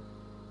had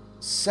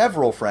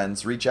several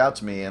friends reach out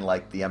to me and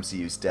like, the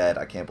MCU's dead,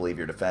 I can't believe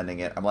you're defending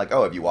it. I'm like,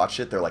 oh, have you watched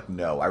it? They're like,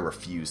 no, I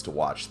refuse to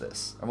watch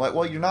this. I'm like,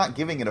 well, you're not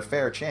giving it a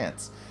fair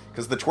chance.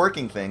 Because the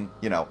twerking thing,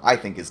 you know, I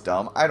think is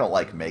dumb. I don't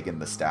like Megan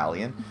Thee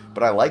Stallion,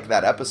 but I like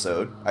that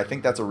episode. I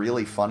think that's a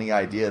really funny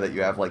idea that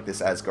you have, like,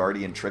 this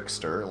Asgardian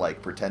trickster,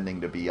 like,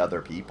 pretending to be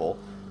other people,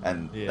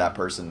 and that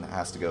person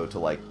has to go to,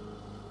 like,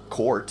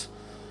 court.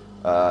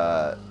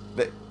 But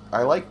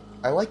I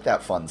like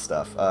that fun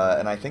stuff,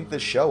 and I think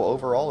this show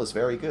overall is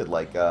very good.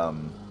 Like,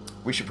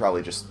 we should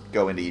probably just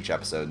go into each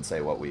episode and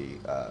say what we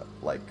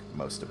like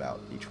most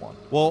about each one.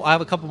 Well, I have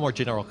a couple more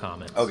general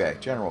comments. Okay,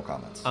 general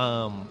comments.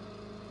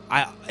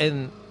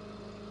 And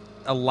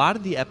a lot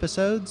of the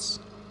episodes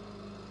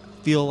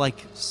feel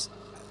like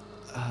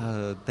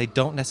they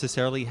don't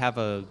necessarily have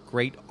a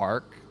great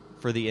arc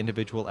for the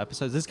individual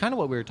episodes. This is kind of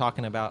what we were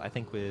talking about, I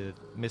think, with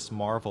Miss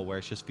Marvel, where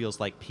it just feels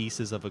like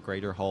pieces of a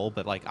greater whole,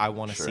 but like I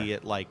want to see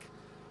it like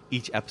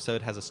each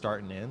episode has a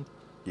start and end.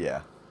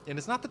 Yeah. And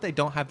it's not that they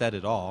don't have that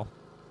at all.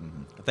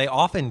 Mm-hmm. They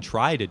often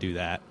try to do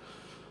that.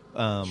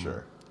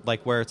 Sure.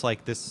 Like where it's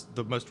like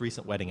the most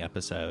recent wedding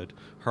episode,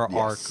 her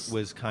arc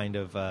was kind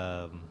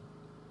of,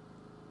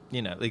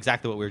 you know,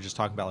 exactly what we were just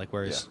talking about. Like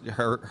whereas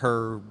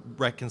her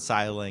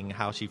reconciling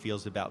how she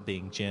feels about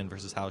being Jen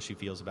versus how she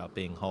feels about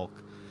being Hulk.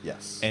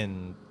 Yes.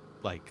 And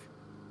like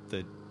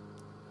the,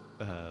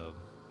 I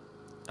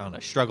don't know,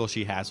 struggle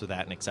she has with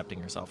that and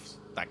accepting herself,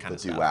 that kind of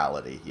stuff. The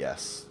duality,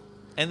 yes.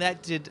 And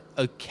that did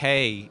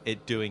okay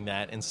at doing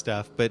that and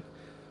stuff, but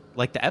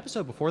like the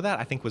episode before that,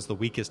 I think was the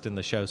weakest in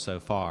the show so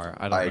far.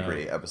 I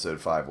agree. Episode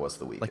 5 was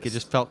the weakest. Like it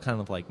just felt kind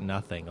of like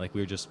nothing. Like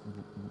we were just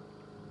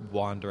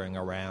wandering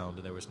around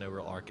and there was no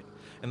real arc.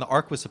 And the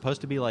arc was supposed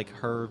to be like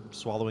her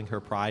swallowing her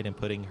pride and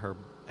putting her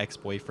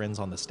ex-boyfriends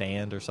on the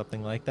stand or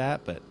something like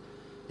that. But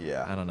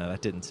yeah, I don't know.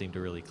 That didn't seem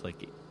to really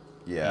click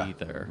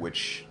either.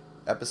 Which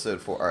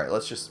episode 4? All right,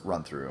 let's just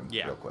run through them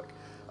real quick.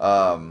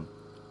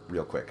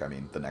 Real quick. I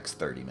mean, the next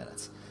 30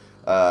 minutes.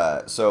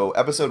 So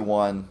episode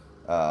 1.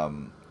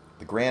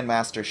 The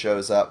Grandmaster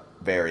shows up.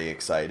 Very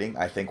exciting.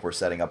 I think we're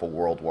setting up a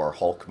World War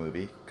Hulk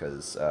movie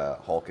because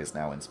Hulk is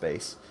now in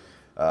space.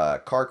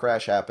 Car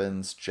crash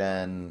happens.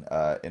 Jen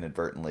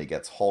inadvertently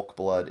gets Hulk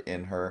blood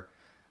in her.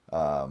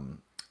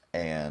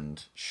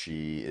 And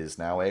she is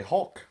now a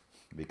Hulk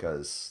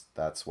because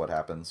that's what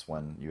happens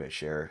when you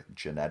share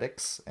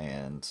genetics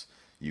and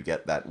you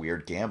get that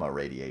weird gamma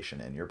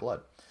radiation in your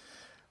blood.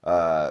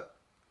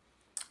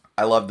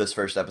 I love this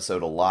first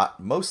episode a lot,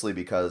 mostly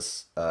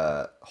because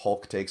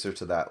Hulk takes her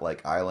to that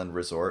like island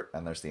resort,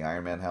 and there's the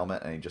Iron Man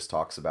helmet, and he just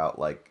talks about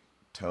like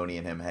Tony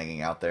and him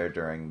hanging out there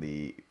during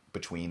the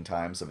between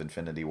times of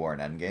Infinity War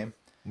and Endgame.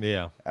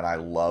 Yeah, and I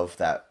love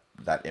that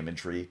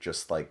imagery,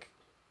 just like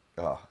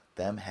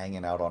them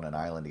hanging out on an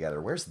island together.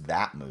 Where's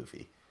that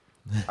movie?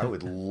 I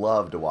would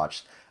love to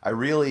watch. I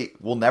really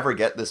will never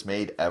get this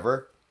made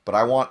ever, but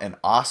I want an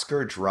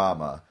Oscar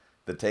drama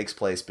that takes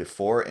place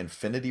before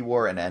Infinity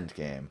War and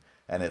Endgame.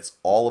 And it's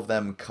all of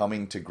them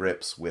coming to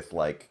grips with,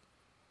 like,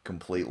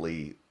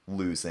 completely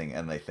losing,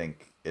 and they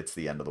think it's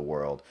the end of the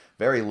world.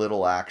 Very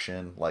little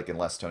action, like,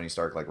 unless Tony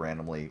Stark, like,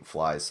 randomly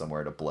flies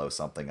somewhere to blow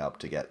something up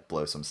to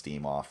blow some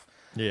steam off.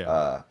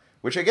 Yeah.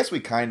 Which I guess we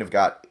kind of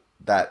got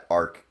that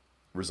arc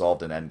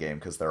resolved in Endgame,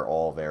 because they're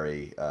all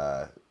very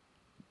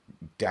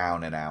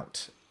down and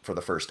out for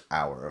the first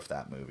hour of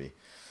that movie.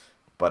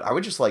 But I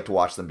would just like to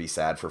watch them be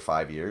sad for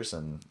 5 years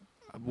and...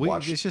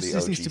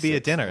 This needs to be a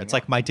dinner. It's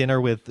like my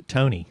dinner with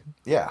Tony.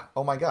 Yeah.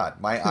 Oh my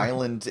God. My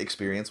island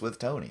experience with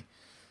Tony.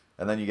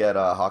 And then you get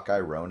Hawkeye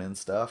Ronin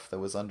stuff that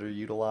was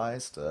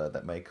underutilized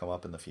that may come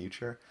up in the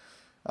future.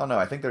 I don't know.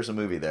 I think there's a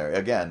movie there.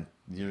 Again,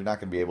 you're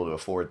not going to be able to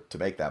afford to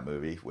make that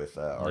movie with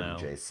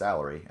RDJ's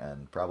salary,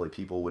 and probably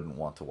people wouldn't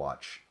want to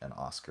watch an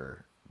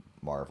Oscar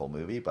Marvel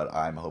movie, but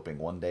I'm hoping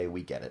one day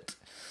we get it.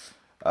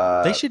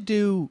 They should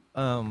do,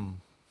 and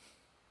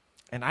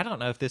I don't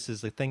know if this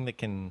is a thing that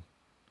can,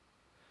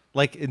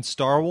 like in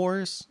Star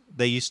Wars,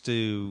 they used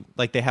to,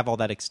 like they have all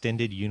that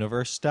extended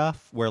universe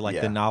stuff where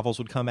like the novels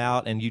would come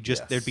out and you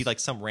just, there'd be like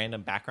some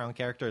random background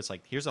character. It's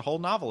like, here's a whole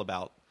novel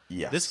about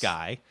this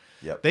guy.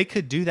 Yep. They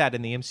could do that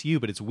in the MCU,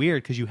 but it's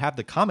weird because you have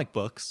the comic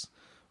books,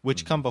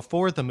 which come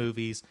before the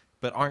movies,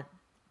 but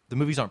the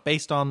movies aren't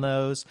based on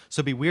those. So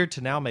it'd be weird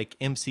to now make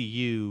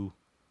MCU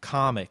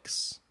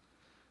comics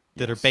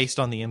that are based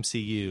on the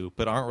MCU,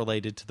 but aren't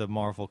related to the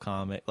Marvel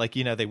comic. Like,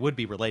 you know, they would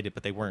be related,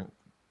 but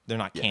they're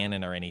not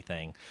canon or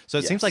anything. So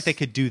it seems like they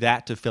could do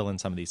that to fill in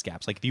some of these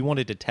gaps. Like if you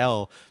wanted to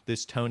tell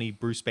this Tony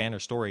Bruce Banner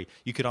story,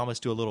 you could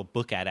almost do a little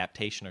book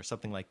adaptation or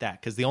something like that.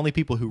 Because the only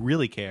people who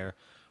really care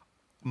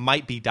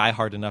might be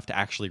diehard enough to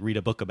actually read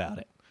a book about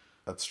it.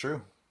 That's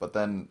true. But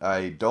then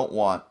I don't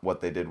want what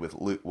they did with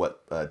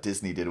what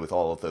Disney did with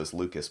all of those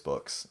Lucas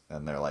books,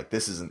 and they're like,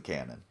 this isn't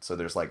canon. So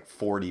there's like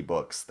 40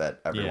 books that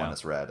everyone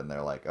has read, and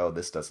they're like, oh,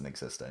 this doesn't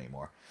exist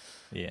anymore.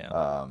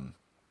 Yeah,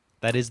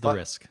 that is the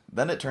risk.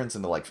 Then it turns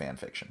into like fan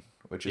fiction,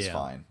 which is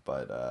fine,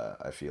 but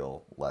I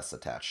feel less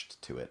attached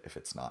to it if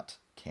it's not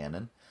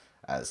canon,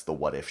 as the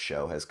What If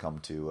show has come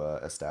to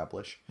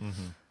establish.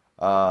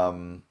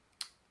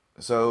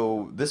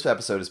 So this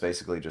episode is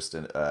basically just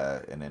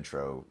an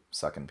intro,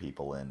 sucking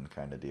people in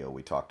kind of deal.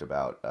 We talked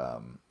about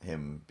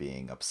him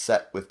being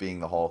upset with being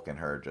the Hulk and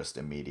her just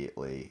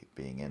immediately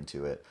being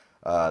into it.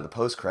 The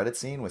post-credit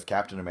scene with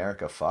Captain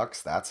America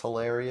fucks, that's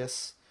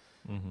hilarious.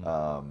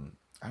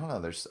 I don't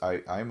know.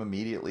 I'm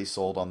immediately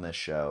sold on this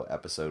show,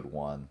 episode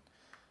 1.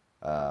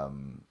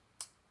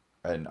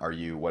 And are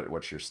you?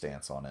 What's your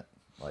stance on it?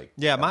 Like,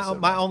 yeah,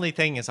 my only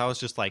thing is I was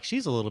just like,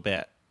 she's a little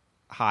bit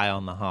high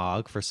on the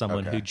hog for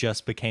someone who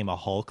just became a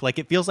Hulk. Like,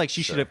 it feels like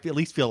she should at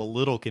least feel a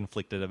little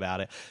conflicted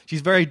about it.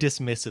 She's very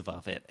dismissive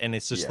of it, and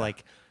it's just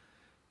like,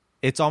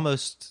 it's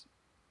almost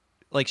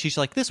like she's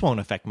like, this won't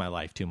affect my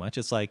life too much.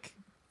 It's like,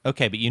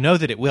 okay, but you know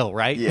that it will,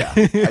 right? Yeah,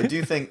 I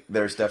do think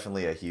there's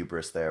definitely a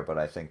hubris there, but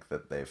I think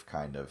that they've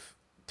kind of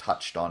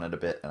touched on it a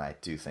bit, and I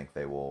do think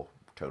they will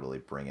totally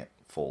bring it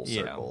full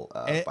circle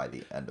by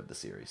the end of the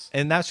series.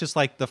 And that's just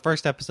like the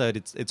first episode.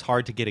 It's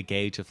hard to get a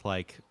gauge of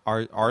like,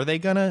 are they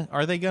gonna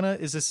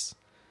is this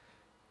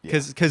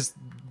because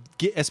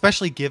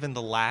especially given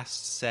the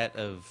last set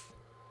of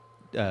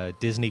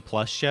Disney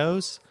Plus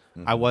shows,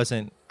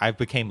 I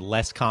became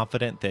less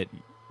confident that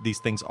these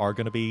things are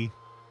gonna be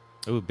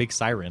big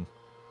siren.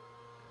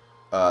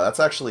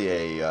 That's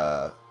actually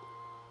a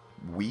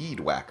weed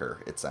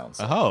whacker, it sounds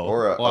like. Oh,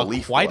 or a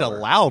leaf quite blower. A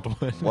loud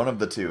one. One of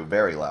the two,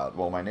 very loud.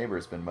 Well, my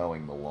neighbor's been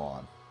mowing the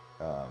lawn,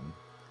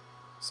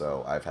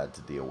 so I've had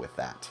to deal with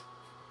that.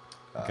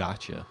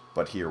 Gotcha.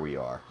 But here we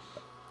are.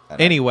 And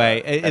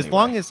anyway, as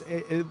long as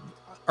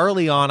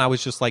early on, I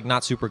was just like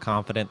not super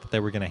confident that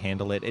they were going to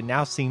handle it. It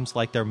now seems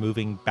like they're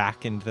moving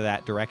back into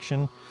that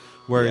direction,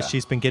 whereas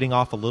she's been getting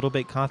off a little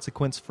bit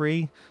consequence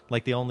free.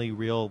 Like the only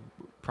real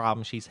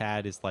problem she's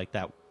had is like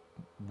that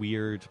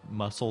weird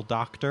muscle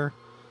doctor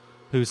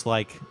who's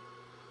like,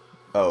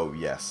 oh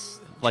yes,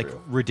 like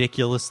true.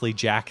 Ridiculously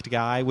jacked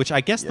guy, which I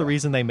guess the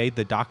reason they made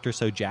the doctor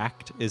so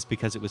jacked is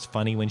because it was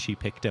funny when she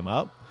picked him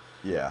up.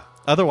 Yeah.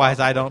 Otherwise,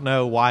 I don't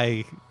know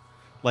why.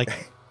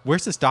 Like,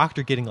 where's this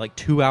doctor getting like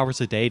 2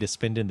 hours a day to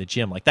spend in the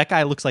gym? Like, that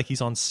guy looks like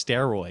he's on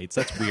steroids.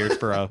 That's weird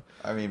for a.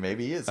 I mean,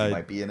 maybe he is. He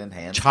might be an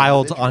enhanced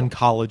child individual.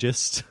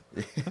 oncologist.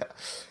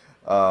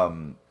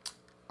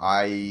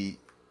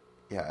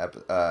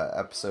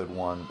 Episode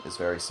 1 is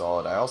very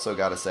solid. I also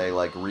got to say,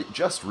 like,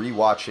 just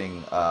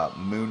rewatching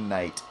Moon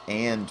Knight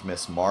and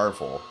Miss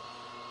Marvel,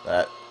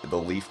 that the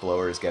leaf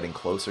blower is getting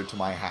closer to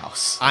my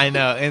house. I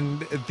know,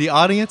 and the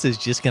audience is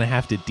just going to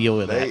have to deal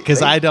with that,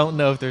 because I don't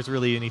know if there's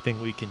really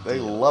anything we can do. They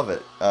love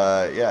it.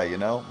 Yeah, you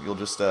know, you'll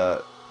just,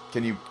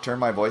 can you turn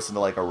my voice into,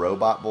 like, a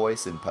robot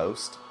voice in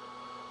post?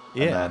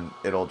 Yeah. And then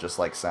it'll just,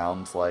 like,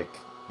 sound like,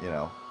 you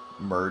know,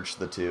 merge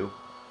the two.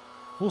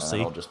 We'll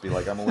see. I'll just be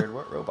like, I'm a weird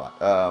robot.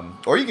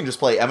 Or you can just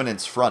play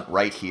Eminence Front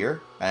right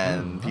here,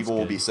 and people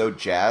will be so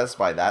jazzed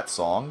by that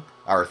song,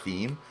 our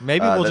theme.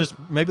 Maybe it'll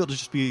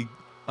just be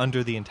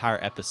under the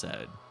entire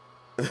episode.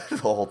 The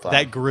whole time.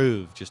 That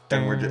groove just.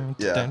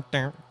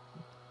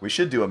 We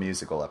should do a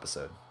musical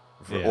episode.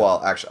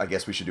 Well, actually, I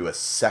guess we should do a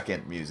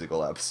second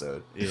musical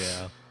episode.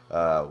 Yeah.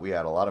 We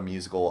had a lot of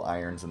musical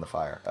irons in the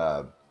fire.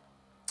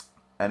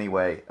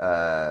 Anyway,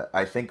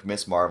 I think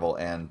Miss Marvel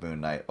and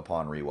Moon Knight,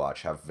 upon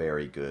rewatch, have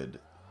very good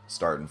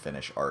start and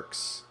finish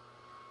arcs.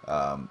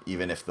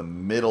 Even if the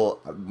middle...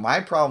 My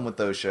problem with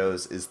those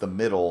shows is the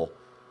middle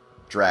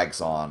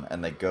drags on,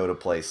 and they go to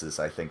places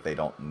I think they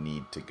don't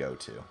need to go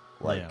to.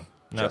 Like,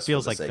 no, it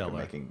feels like sake filler. of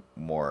making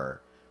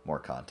more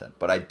content.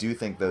 But I do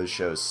think those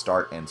shows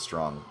start and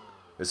strong...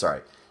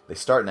 Sorry, they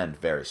start and end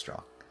very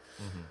strong.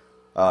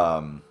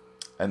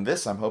 And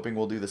this, I'm hoping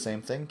we'll do the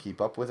same thing. Keep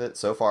up with it.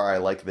 So far, I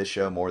like this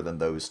show more than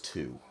those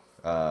two.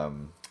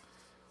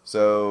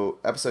 So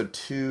episode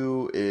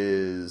 2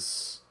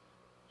 is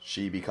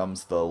she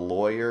becomes the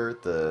lawyer,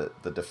 the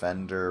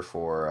defender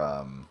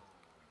for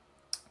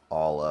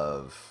all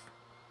of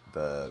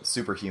the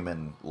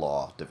superhuman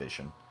law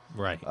division.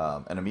 Right.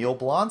 And Emil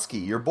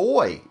Blonsky, your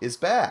boy, is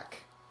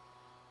back.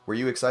 Were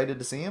you excited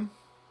to see him?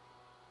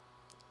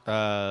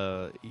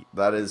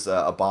 That is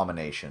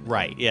Abomination.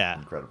 Right. Yeah.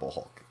 Incredible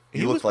Hulk.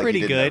 He looked was like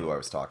pretty he didn't good. know who I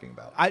was talking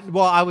about.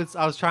 I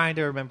was trying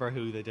to remember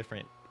who the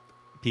different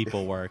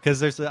people were, because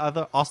there's the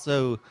other.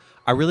 Also,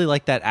 I really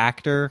like that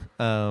actor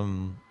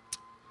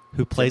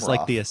who plays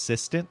like the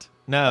assistant.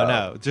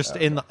 No, just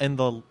in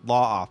the law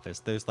office.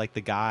 There's like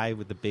the guy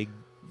with the big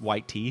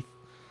white teeth.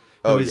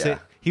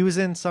 He was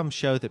in some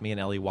show that me and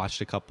Ellie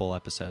watched a couple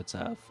episodes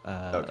of.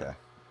 Okay,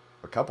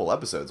 a couple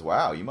episodes.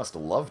 Wow, you must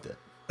have loved it.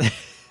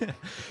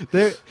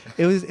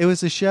 It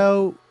was a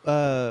show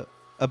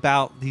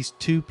about these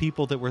two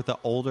people that were the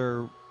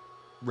older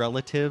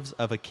relatives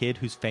of a kid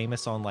who's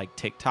famous on like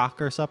TikTok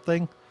or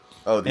something.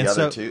 Oh, the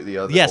other two? The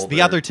other yes, older,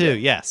 the other two,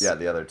 yeah, yes. Yeah,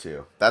 the other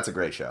two. That's a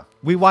great show.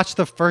 We watched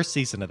the first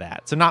season of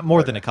that, so not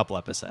more than a couple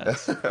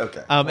episodes.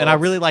 Okay. And I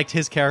really liked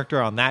his character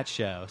on that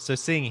show. So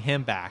seeing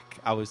him back,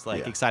 I was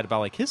like excited about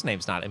like his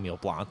name's not Emil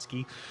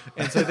Blonsky.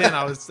 And so then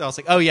I was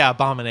like, oh yeah,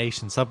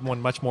 Abomination, someone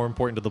much more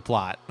important to the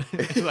plot.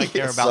 Who I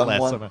care about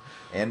less.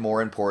 And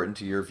more important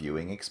to your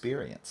viewing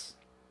experience.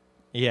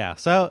 Yeah,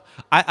 so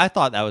I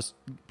thought that was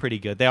pretty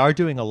good. They are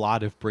doing a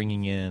lot of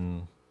bringing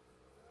in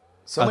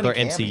other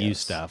MCU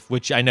stuff,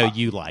 which I know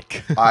you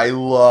like. I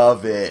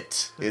love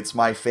it. It's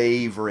my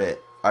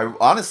favorite. I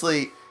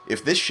honestly,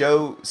 if this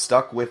show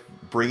stuck with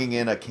bringing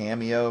in a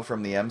cameo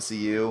from the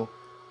MCU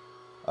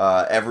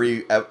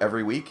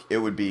every week, it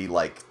would be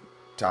like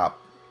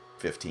top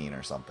 15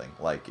 or something.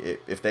 Like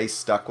if they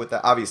stuck with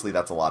that, obviously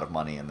that's a lot of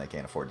money and they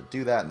can't afford to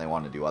do that, and they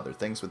want to do other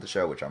things with the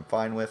show, which I'm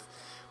fine with.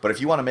 But if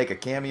you want to make a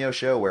cameo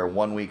show where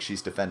 1 week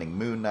she's defending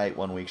Moon Knight,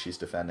 1 week she's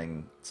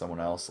defending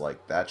someone else,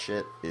 like that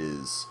shit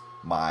is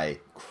my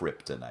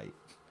kryptonite.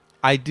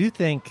 I do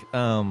think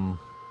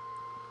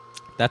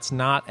that's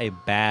not a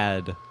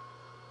bad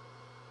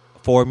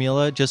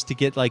formula, just to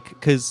get like,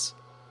 because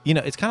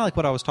it's kind of like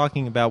what I was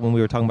talking about when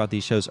we were talking about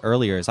these shows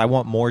earlier, is I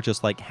want more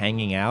just like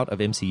hanging out of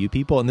MCU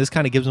people, and this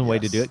kind of gives them a way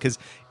to do it, because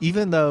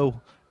even though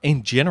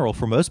in general,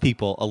 for most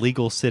people, a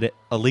legal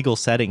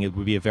setting, it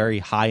would be a very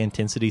high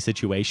intensity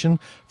situation.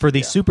 For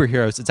these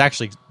superheroes, it's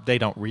actually, they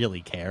don't really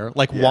care.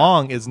 Like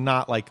Wong is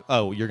not like,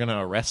 oh, you're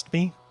gonna arrest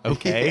me?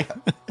 Okay,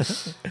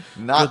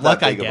 not good luck,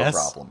 that big I guess. Of a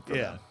problem for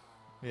them.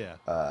 Yeah.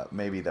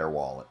 Maybe their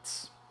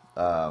wallets.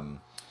 And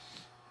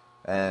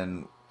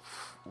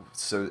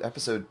so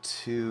episode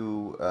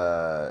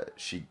 2,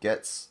 she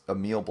gets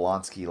Emil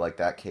Blonsky, like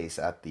that case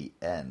at the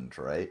end,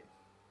 right?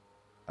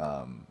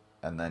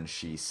 And then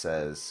she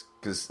says,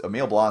 because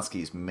Emil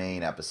Blonsky's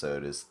main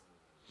episode is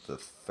the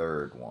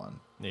 3rd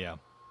one. Yeah.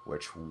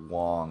 Which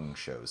Wong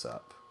shows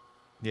up.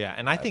 Yeah,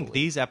 and I think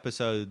these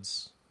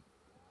episodes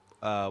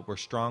were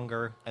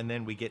stronger, and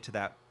then we get to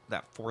that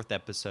 4th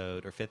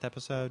episode or 5th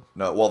episode.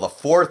 No, well, the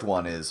 4th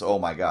one is, oh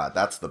my god,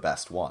 that's the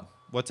best one.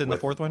 What's in the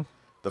 4th one?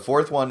 The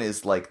 4th one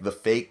is like the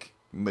fake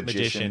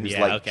magician who's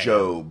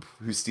Job,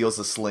 who steals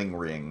a sling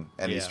ring,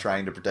 and he's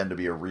trying to pretend to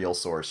be a real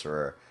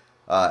sorcerer.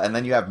 And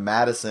then you have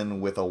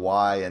Madison with a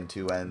Y and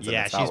 2 N's, and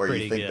it's not where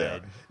you think they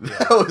are.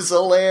 That was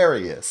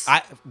hilarious.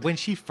 When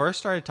she first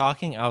started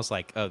talking, I was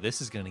like, oh,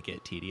 this is going to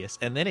get tedious.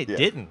 And then it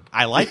didn't.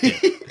 I liked it.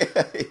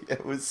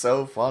 It was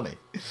so funny.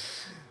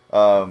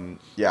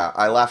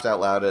 I laughed out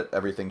loud at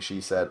everything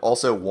she said.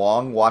 Also,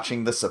 Wong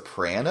watching The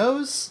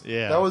Sopranos?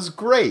 Yeah. That was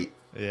great.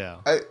 Yeah.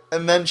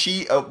 And then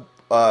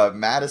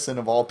Madison,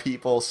 of all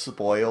people,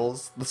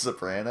 spoils The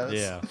Sopranos.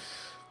 Yeah.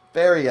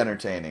 Very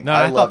entertaining. No,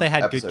 I thought they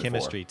had good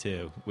chemistry 4.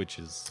 Too, which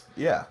is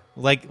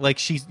like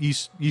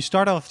you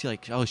start off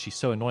like, oh, she's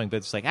so annoying, but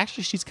it's like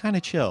actually she's kind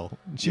of chill.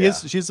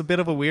 She's a bit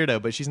of a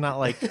weirdo, but she's not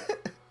like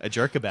a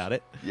jerk about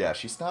it. Yeah,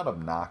 she's not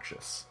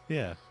obnoxious.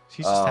 Yeah,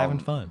 she's just having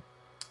fun.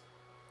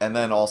 And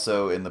then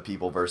also in the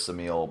People vs.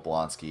 Emil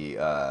Blonsky,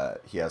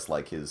 he has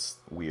like his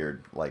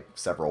weird like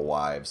several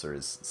wives or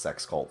his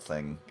sex cult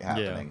thing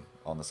happening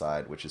on the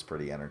side, which is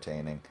pretty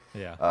entertaining.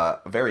 Yeah.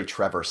 A very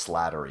Trevor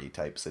Slattery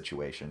type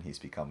situation. He's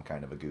become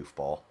kind of a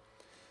goofball.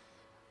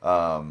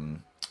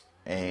 And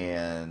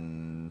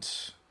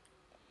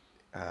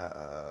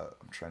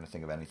I'm trying to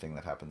think of anything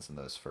that happens in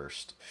those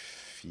first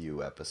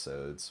few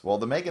episodes. Well,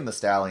 the Megan Thee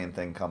Stallion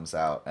thing comes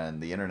out,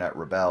 and the internet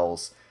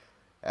rebels.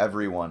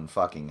 Everyone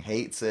fucking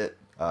hates it.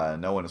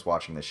 No one is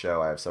watching the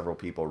show. I have several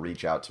people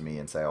reach out to me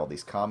and say all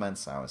these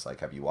comments. I was like,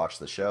 have you watched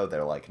the show?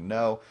 They're like,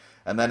 no.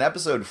 And then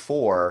episode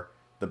 4...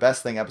 the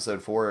best thing,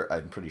 episode 4,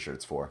 I'm pretty sure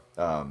it's 4,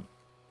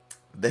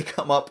 they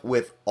come up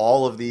with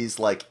all of these,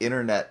 like,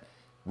 internet,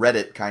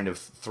 Reddit kind of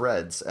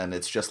threads, and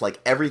it's just, like,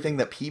 everything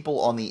that people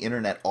on the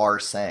internet are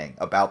saying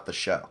about the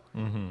show.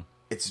 Mm-hmm.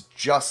 It's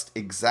just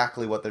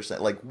exactly what they're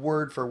saying, like,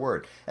 word for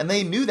word. And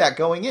they knew that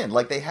going in,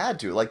 like, they had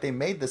to. Like, they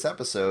made this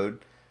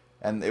episode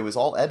and it was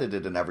all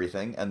edited and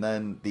everything, and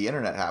then the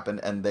internet happened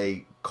and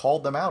they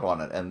called them out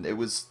on it, and it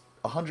was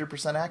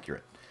 100%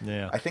 accurate.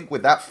 Yeah. I think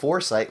with that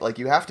foresight, like,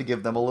 you have to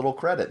give them a little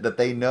credit that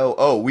they know,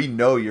 oh, we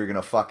know you're going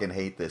to fucking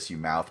hate this, you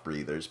mouth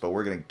breathers, but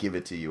we're going to give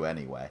it to you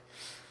anyway.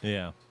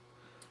 Yeah.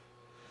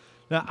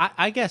 Now,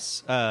 I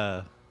guess,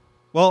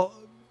 well,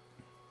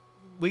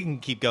 we can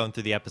keep going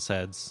through the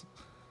episodes.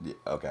 Yeah,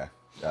 okay.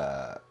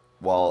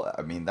 Well,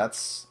 I mean, I'm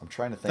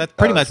trying to think. That's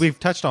pretty much, we've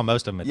touched on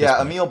most of them at this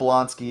point. Emil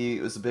Blonsky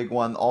was a big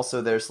one.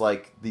 Also, there's,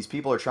 like, these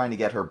people are trying to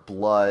get her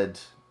blood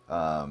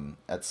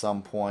at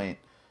some point.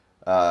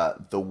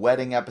 The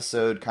wedding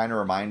episode kind of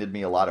reminded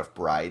me a lot of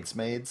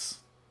Bridesmaids.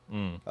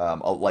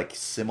 Like,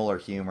 similar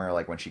humor,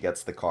 like when she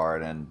gets the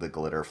card and the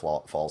glitter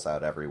falls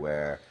out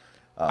everywhere.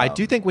 I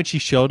do think when she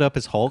showed up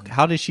as Hulk,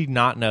 how did she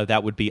not know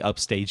that would be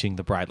upstaging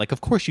the bride? Like,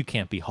 of course you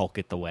can't be Hulk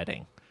at the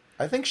wedding.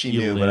 I think she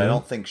knew, but I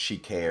don't think she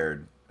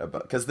cared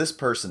about, because this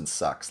person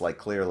sucks. Like,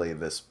 clearly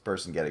this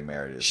person getting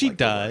married is, she like,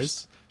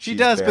 does. She She's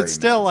does, very but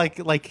still,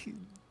 miserable. like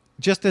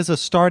just as a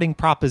starting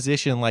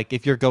proposition, like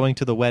if you're going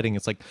to the wedding,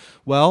 it's like,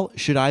 well,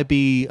 should I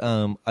be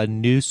a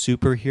new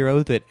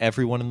superhero that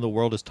everyone in the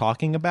world is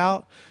talking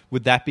about?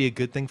 Would that be a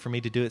good thing for me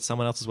to do at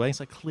someone else's wedding? It's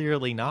like,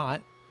 clearly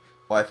not.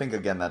 Well, I think,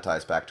 again, that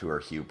ties back to her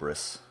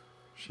hubris.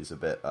 She's a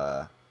bit,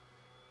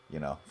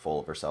 full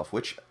of herself,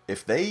 which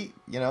if they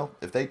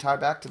tie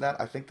back to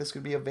that, I think this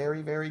could be a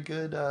very, very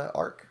good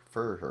arc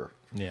for her.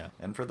 Yeah.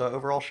 And for the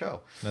overall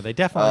show. No, they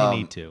definitely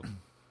need to.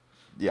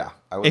 Yeah.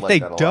 I would If like they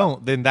that a don't,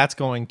 lot. then that's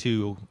going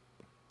to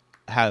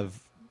have,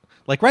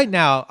 like, right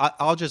now,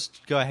 I'll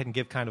just go ahead and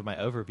give kind of my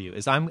overview.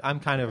 Is I'm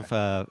kind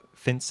of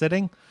fence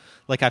sitting.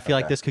 Like, I feel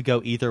like this could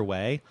go either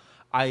way.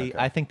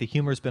 I think the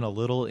humor's been a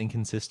little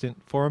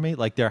inconsistent for me.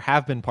 Like, there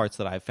have been parts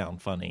that I've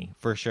found funny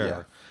for sure,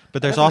 Yeah.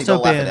 but there's Definitely also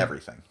don't laugh been at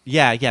everything.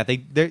 Yeah.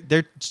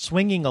 They're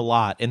swinging a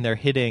lot and they're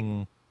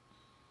hitting,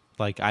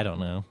 like, I don't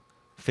know,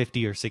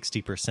 50 or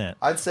 60%.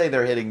 I'd say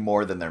they're hitting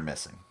more than they're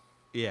missing.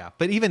 Yeah,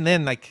 but even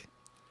then, like,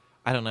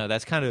 I don't know.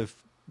 That's kind of,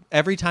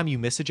 every time you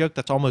miss a joke,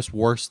 that's almost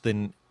worse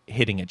than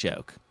hitting a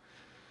joke.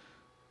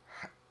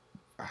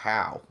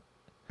 How?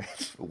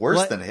 Worse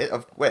What? than hit?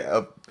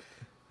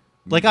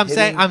 Like, I'm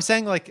hitting-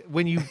 saying, like,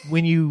 when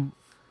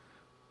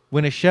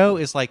a show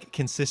is, like,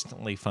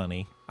 consistently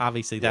funny,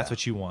 obviously that's Yeah.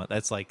 what you want.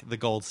 That's, like, the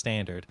gold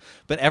standard.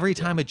 But every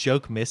time a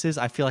joke misses,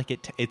 I feel like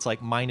it's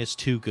like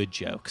 -2 good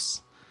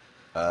jokes.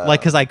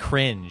 Like, because I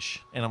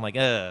cringe and I'm like,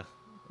 that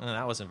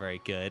wasn't very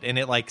good, and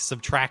it, like,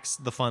 subtracts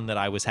the fun that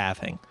I was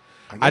having.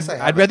 I guess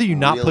I I'd rather you haven't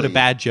not put a really-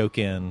 bad joke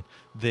in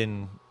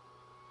than.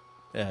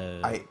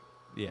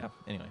 Yeah.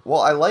 Anyway.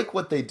 Well, I like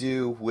what they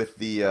do with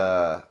the.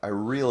 I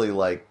really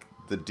like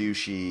the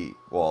douchey.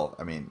 Well,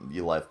 I mean,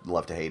 you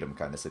love to hate him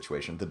kind of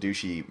situation. The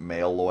douchey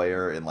male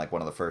lawyer in, like,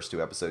 one of the first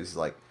 2 episodes. He's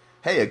like,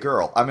 "Hey, a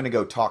girl, I'm gonna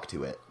go talk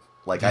to it."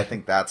 Like, I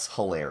think that's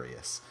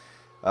hilarious,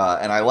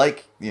 and I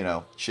like,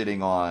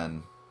 shitting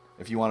on,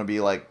 if you want to be,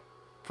 like,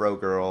 pro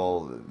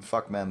girl,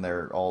 fuck men,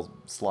 they're all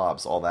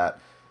slobs, all that.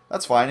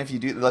 That's fine if you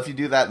do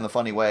that in the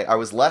funny way. I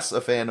was less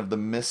a fan of the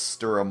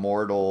Mr.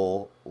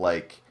 Immortal,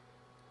 like.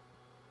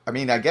 I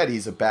mean, I get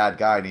he's a bad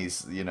guy and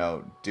he's,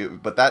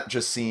 but that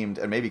just seemed,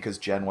 and maybe because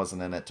Jen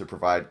wasn't in it to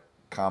provide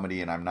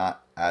comedy, and I'm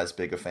not as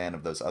big a fan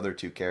of those other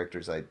 2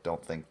 characters. I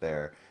don't think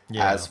they're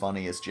as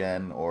funny as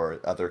Jen or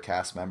other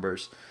cast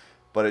members,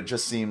 but it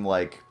just seemed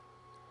like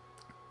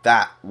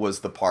that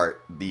was the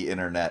part the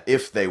internet,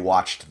 if they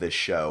watched this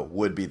show,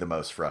 would be the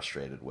most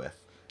frustrated with.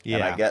 Yeah.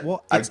 And I get,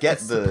 well, I get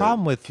the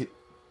problem with,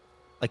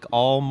 like,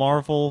 all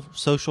Marvel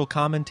social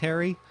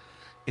commentary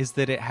is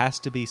that it has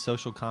to be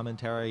social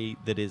commentary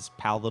that is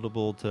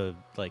palatable to,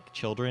 like,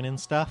 children and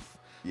stuff.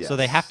 So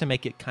they have to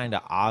make it kind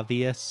of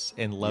obvious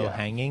and low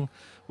hanging,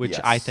 which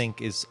I think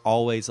is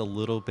always a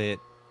little bit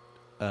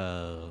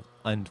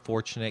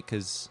unfortunate,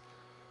 because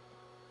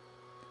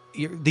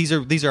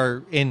these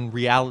are in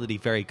reality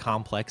very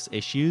complex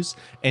issues,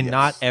 and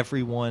not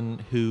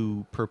everyone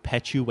who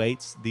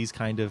perpetuates these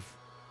kind of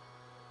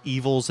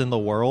evils in the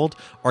world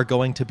are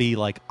going to be,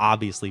 like,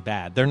 obviously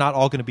bad. They're not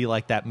all going to be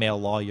like that male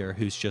lawyer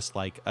who's just,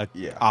 like, a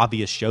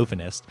obvious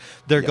chauvinist.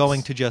 They're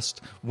going to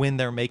just, when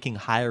they're making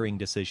hiring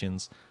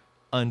decisions,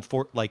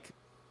 like,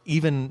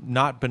 even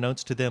not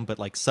beknownst to them, but,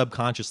 like,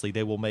 subconsciously,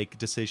 they will make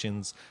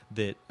decisions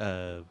that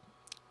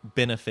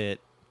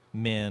benefit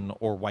men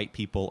or white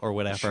people or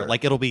whatever. Sure.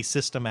 Like, it'll be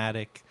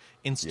systematic,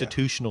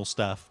 institutional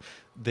stuff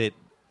that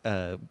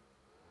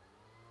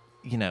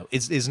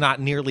is not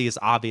nearly as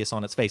obvious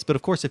on its face. But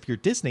of course, if you're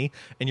Disney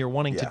and you're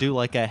wanting to do,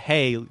 like, a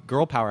hey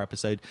girl power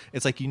episode,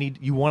 it's like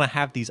you want to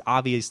have these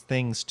obvious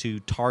things to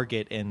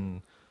target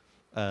and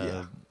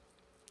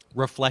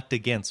reflect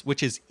against,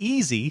 which is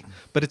easy,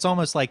 but it's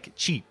almost like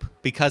cheap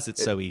because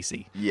it's so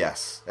easy.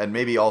 Yes, and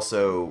maybe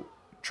also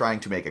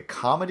trying to make a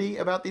comedy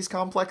about these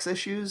complex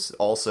issues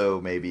also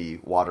maybe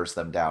waters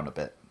them down a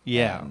bit.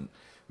 Yeah.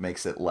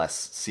 Makes it less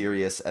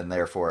serious, and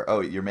therefore,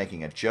 you're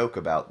making a joke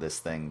about this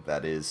thing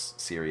that is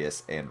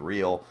serious and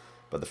real,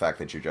 but the fact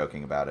that you're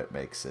joking about it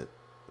makes it,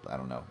 I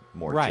don't know,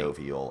 more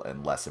jovial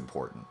and less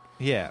important.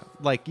 Yeah,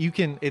 like, you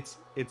can, it's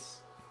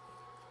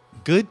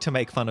good to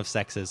make fun of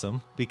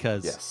sexism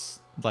because, Yes.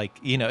 like,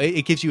 you know,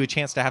 it gives you a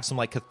chance to have some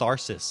like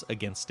catharsis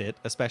against it,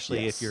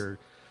 especially Yes. if you're,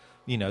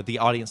 you know, the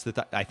audience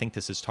that I think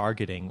this is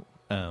targeting,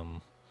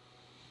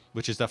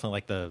 which is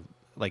definitely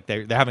like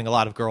they're having a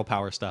lot of girl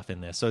power stuff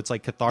in this, so it's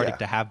like cathartic Yeah.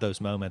 to have those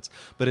moments,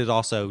 but it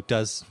also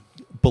does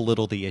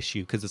belittle the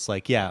issue because it's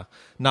like, yeah,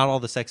 not all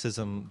the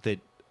sexism that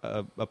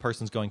a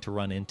person's going to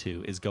run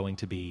into is going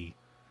to be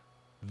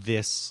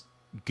this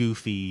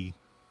goofy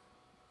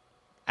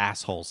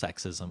asshole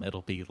sexism.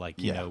 It'll be like,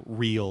 you know,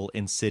 real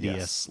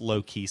insidious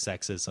low-key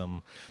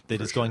sexism that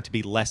is going to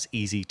be less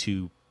easy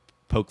to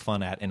poke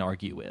fun at and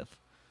argue with.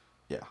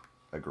 Yeah,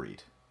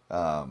 agreed.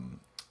 But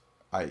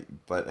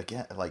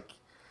again, like,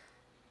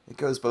 it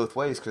goes both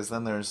ways, because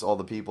then there's all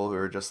the people who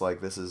are just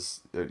like, this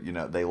is, you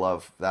know, they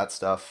love that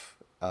stuff,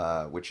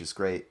 which is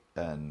great,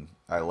 and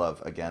I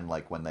love, again,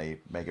 like, when they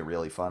make it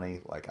really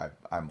funny, like,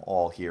 I'm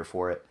all here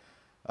for it.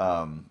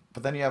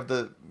 But then you have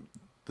the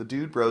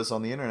dude bros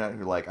on the internet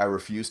who are like, I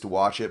refuse to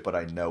watch it, but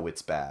I know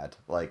it's bad.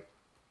 Like,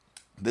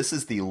 this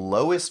is the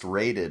lowest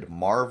rated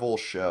Marvel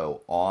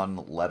show on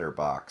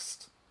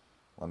Letterboxd.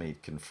 Let me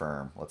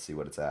confirm. Let's see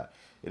what it's at.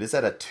 It is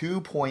at a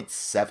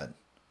 2.7.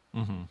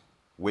 Mm-hmm.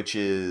 Which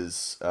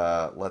is,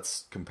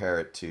 let's compare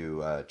it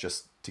to,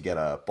 just to get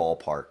a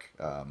ballpark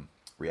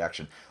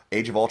reaction.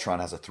 Age of Ultron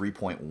has a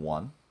 3.1.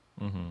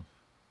 Mm-hmm.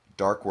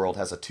 Dark World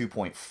has a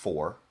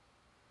 2.4.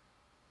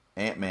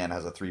 Ant-Man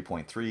has a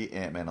 3.3.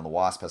 Ant-Man and the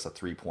Wasp has a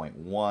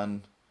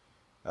 3.1.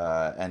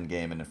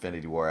 Endgame and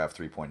Infinity War have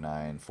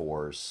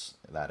 3.94s,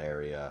 that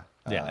area.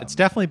 Yeah, it's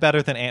definitely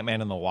better than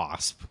Ant-Man and the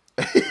Wasp.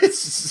 It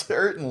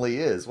certainly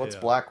is. What's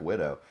Yeah. Black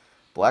Widow?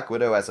 Black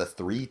Widow has a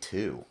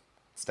 3.2.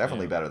 It's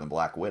definitely better than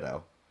Black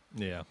Widow.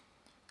 Yeah.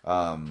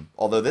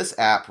 Although this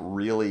app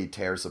really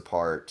tears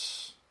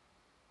apart.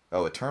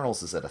 Oh,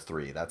 Eternals is at a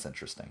 3. That's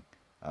interesting.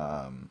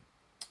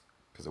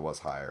 Because it was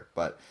higher.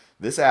 But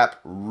this app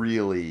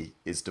really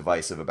is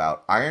divisive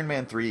about Iron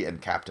Man 3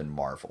 and Captain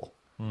Marvel.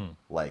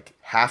 Like,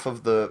 half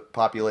of the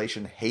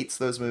population hates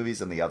those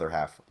movies and the other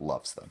half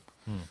loves them.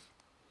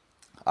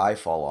 I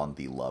fall on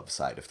the love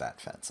side of that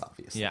fence,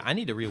 obviously. Yeah, I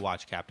need to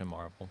rewatch Captain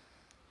Marvel.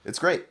 It's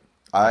great.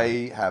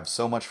 I have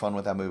so much fun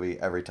with that movie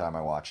every time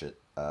I watch it.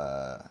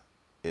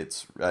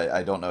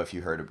 I don't know if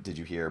you heard. Did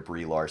you hear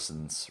Brie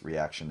Larson's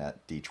reaction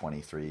at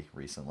D23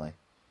 recently?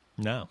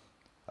 No.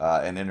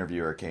 An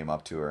interviewer came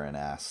up to her and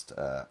asked,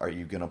 "Are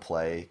you gonna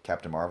play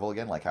Captain Marvel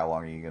again? Like, how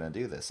long are you gonna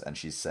do this?" And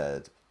she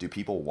said, "Do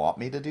people want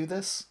me to do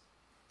this?"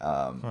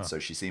 So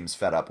she seems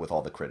fed up with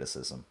all the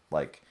criticism,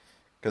 like,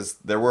 because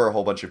there were a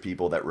whole bunch of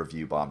people that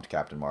review bombed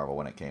Captain Marvel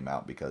when it came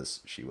out because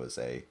she was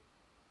a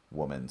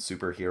woman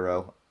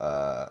superhero,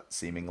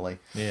 seemingly.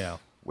 Yeah.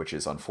 Which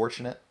is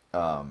unfortunate.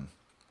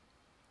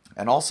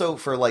 And also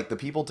for, like, the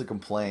people to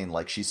complain,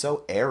 like, she's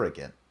so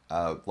arrogant.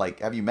 Like,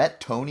 have you met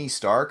Tony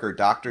Stark or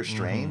Doctor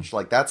Strange? Mm-hmm.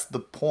 Like, that's the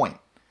point.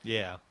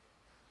 Yeah.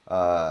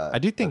 I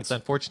do think it's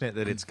unfortunate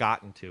that it's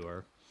gotten to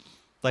her.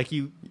 Like,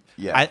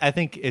 I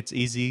think it's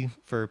easy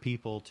for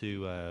people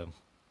to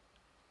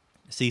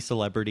see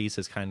celebrities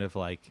as kind of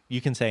like,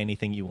 you can say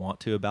anything you want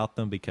to about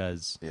them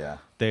because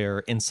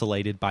they're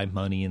insulated by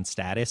money and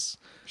status.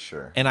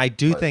 Sure. And I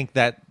do think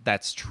that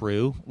that's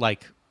true.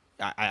 Like,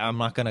 I'm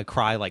not going to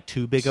cry like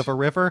too big of a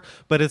river,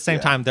 but at the same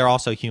time, they're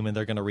also human.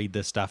 They're going to read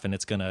this stuff and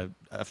it's going to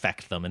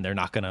affect them, and they're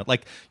not going to,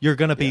 like, you're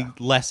going to be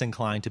less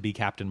inclined to be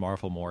Captain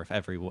Marvel more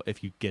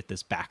if you get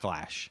this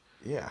backlash.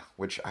 Yeah,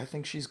 which I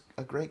think she's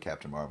a great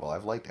Captain Marvel.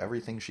 I've liked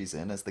everything she's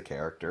in as the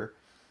character,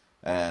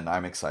 and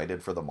I'm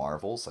excited for the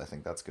Marvels. I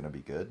think that's going to be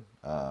good.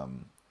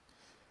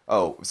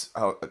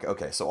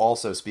 Okay. So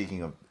also,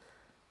 speaking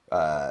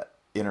of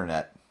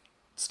internet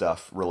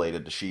stuff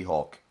related to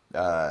She-Hulk,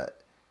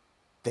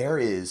 there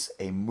is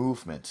a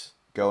movement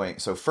going.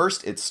 So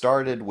first, it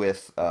started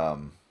with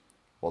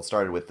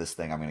this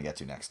thing I'm going to get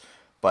to next,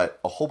 but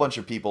a whole bunch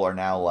of people are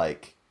now,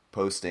 like,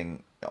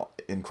 posting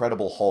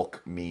Incredible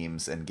Hulk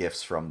memes and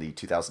GIFs from the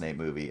 2008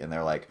 movie, and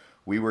they're like,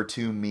 we were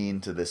too mean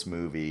to this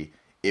movie.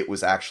 It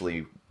was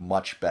actually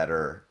much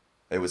better.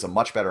 It was a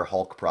much better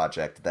Hulk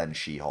project than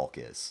She-Hulk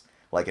is.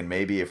 Like, and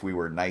maybe if we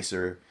were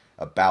nicer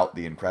about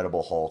the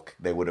Incredible Hulk,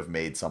 they would have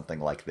made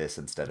something like this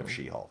instead of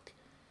She-Hulk.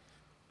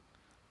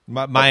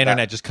 My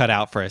internet just cut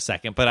out for a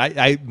second, but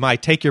I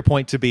take your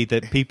point to be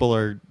that people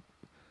are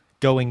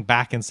going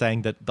back and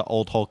saying that the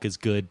old Hulk is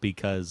good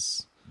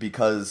because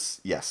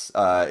yes,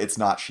 it's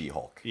not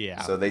She-Hulk.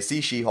 Yeah. So they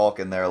see She-Hulk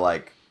and they're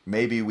like,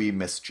 maybe we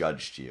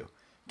misjudged you.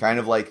 Kind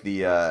of like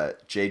the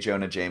J.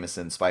 Jonah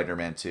Jameson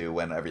Spider-Man 2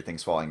 when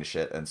everything's falling to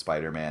shit and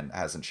Spider-Man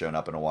hasn't shown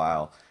up in a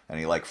while, and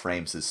he, like,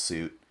 frames his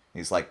suit.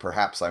 He's like,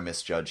 perhaps I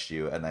misjudged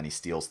you, and then he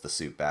steals the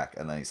suit back,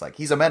 and then he's like,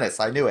 he's a menace,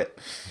 I knew it.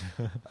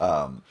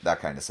 That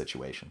kind of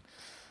situation.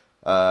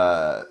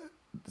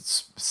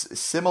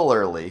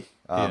 Similarly,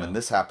 and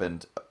this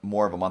happened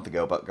more of a month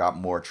ago, but got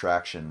more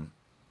traction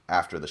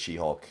after the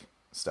She-Hulk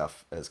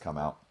stuff has come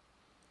out.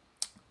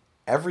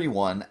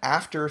 Everyone,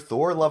 after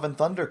Thor Love and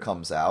Thunder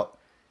comes out,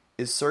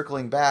 is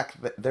circling back.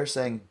 They're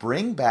saying,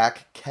 bring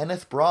back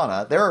Kenneth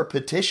Branagh. There are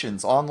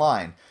petitions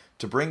online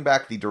to bring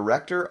back the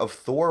director of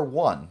Thor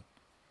 1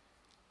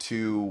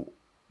 to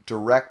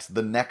direct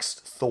the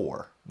next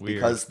Thor. Weird.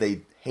 Because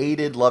they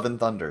hated Love and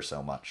Thunder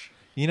so much.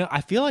 You know,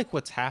 I feel like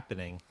what's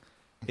happening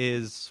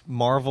is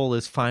Marvel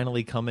is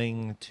finally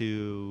coming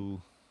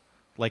to,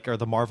 like, or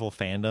the Marvel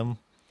fandom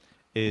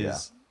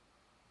is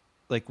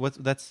like,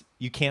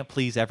 you can't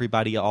please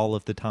everybody all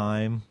of the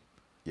time.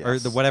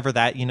 Yes. Or whatever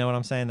that, you know what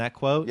I'm saying? That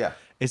quote? Yeah.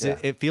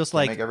 It feels Can't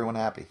like make everyone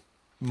happy.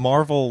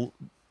 Marvel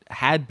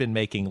had been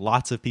making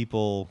lots of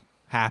people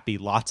happy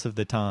lots of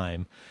the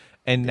time.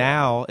 And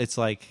now it's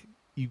like,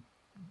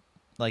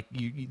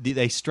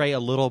 they stray a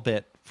little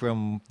bit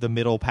from the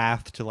middle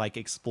path to like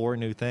explore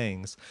new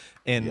things,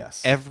 and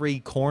every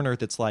corner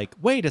that's like,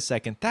 wait a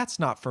second, that's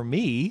not for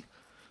me.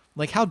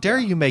 Like, how dare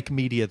you make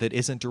media that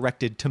isn't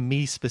directed to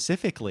me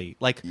specifically?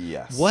 Like,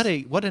 what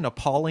an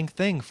appalling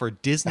thing for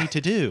Disney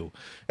to do.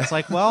 It's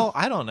like, well,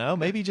 I don't know,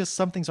 maybe just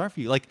some things aren't for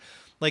you.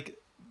 Like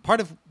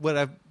part of what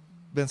I've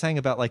been saying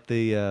about like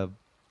the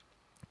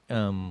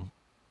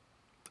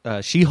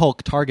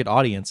She-Hulk target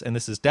audience, and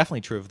this is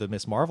definitely true of the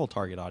Miss Marvel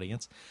target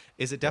audience,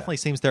 is it definitely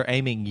seems they're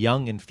aiming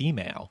young and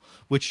female,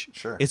 which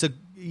is a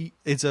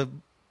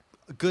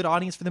good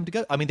audience for them to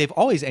go. I mean, they've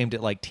always aimed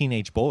at like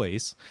teenage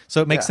boys,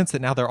 so it makes sense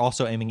that now they're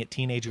also aiming at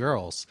teenage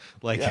girls.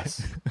 Like,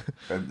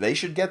 they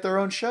should get their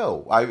own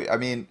show. I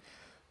mean,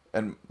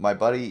 and my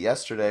buddy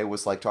yesterday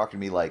was like talking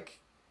to me like,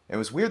 it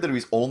was weird that he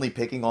was only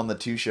picking on the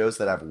two shows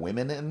that have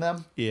women in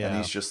them. Yeah, and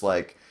he's just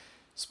like,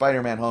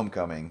 Spider-Man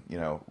Homecoming, you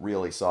know,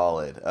 really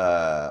solid.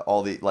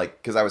 All the, like,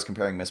 because I was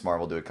comparing Miss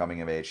Marvel to a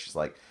coming of age. She's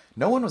like,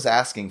 no one was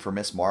asking for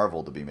Miss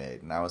Marvel to be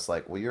made. And I was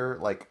like, well, you're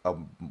like a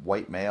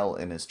white male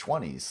in his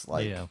 20s.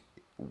 Like,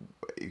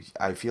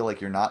 I feel like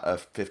you're not a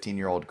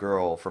 15-year-old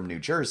girl from New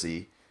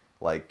Jersey,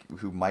 like,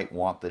 who might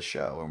want this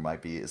show or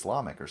might be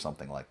Islamic or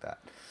something like that.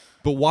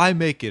 But why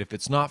make it if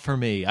it's not for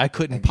me? I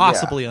couldn't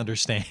possibly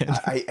understand.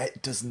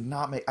 It does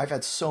not make... I've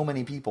had so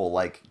many people,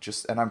 like,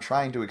 just... And I'm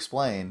trying to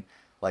explain...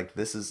 Like,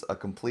 this is a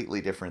completely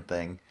different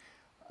thing.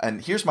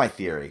 And here's my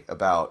theory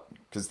about...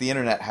 Because the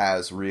internet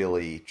has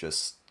really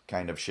just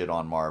kind of shit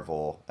on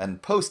Marvel.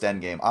 And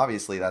post-Endgame,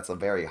 obviously, that's a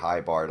very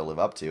high bar to live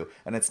up to.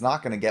 And it's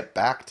not going to get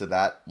back to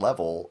that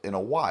level in a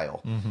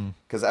while.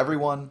 Because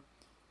everyone...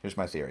 Here's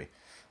my theory.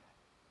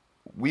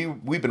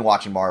 We've been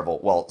watching Marvel...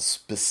 Well,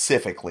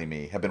 specifically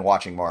me, have been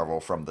watching Marvel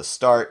from the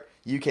start.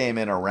 You came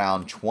in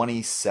around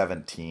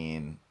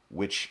 2017,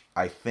 which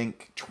I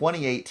think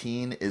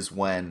 2018 is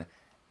when...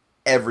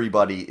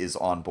 everybody is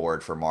on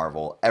board for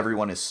Marvel.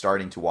 Everyone is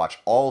starting to watch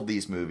all of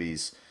these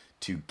movies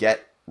to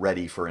get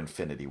ready for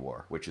Infinity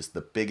War, which is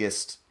the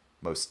biggest,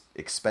 most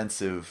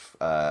expensive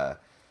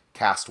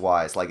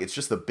cast-wise. Like, it's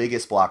just the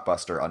biggest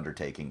blockbuster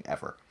undertaking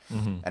ever.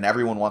 And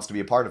everyone wants to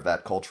be a part of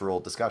that cultural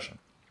discussion.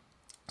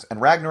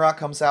 And Ragnarok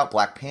comes out,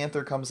 Black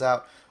Panther comes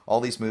out, all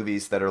these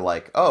movies that are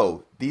like,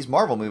 oh, these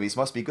Marvel movies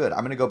must be good. I'm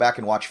going to go back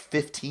and watch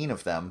 15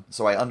 of them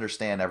so I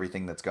understand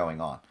everything that's going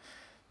on.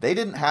 They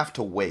didn't have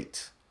to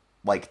wait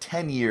like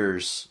 10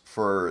 years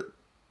for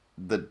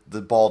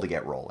the ball to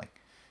get rolling.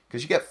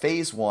 Because you get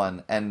Phase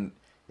 1, and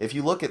if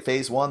you look at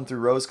Phase 1 through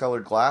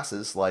rose-colored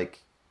glasses,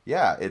 like,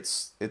 yeah,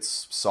 it's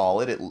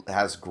solid. It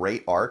has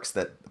great arcs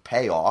that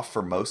pay off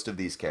for most of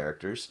these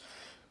characters.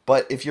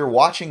 But if you're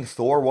watching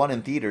Thor 1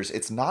 in theaters,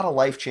 it's not a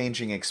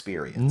life-changing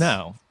experience.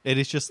 No. It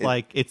is just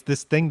like, it's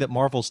this thing that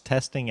Marvel's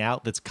testing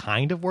out that's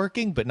kind of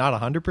working, but not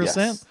 100%.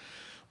 Yes,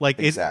 like,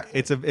 exactly.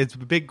 It's a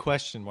big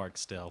question mark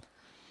still.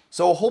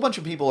 So a whole bunch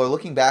of people are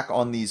looking back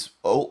on these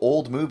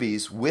old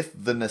movies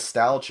with the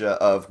nostalgia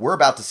of, we're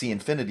about to see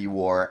Infinity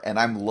War, and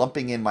I'm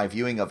lumping in my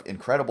viewing of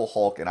Incredible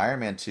Hulk and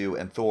Iron Man 2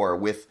 and Thor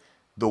with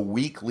the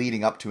week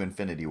leading up to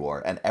Infinity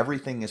War, and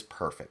everything is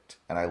perfect.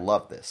 And I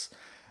love this.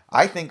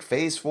 I think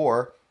Phase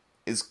 4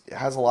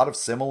 has a lot of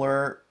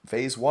similar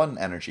Phase 1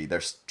 energy.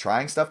 They're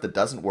trying stuff that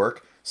doesn't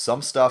work.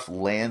 Some stuff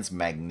lands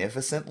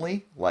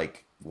magnificently,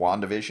 like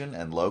WandaVision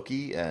and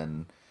Loki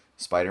and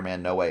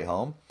Spider-Man No Way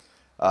Home.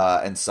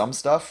 And some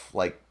stuff,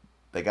 like,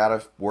 they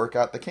gotta work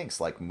out the kinks.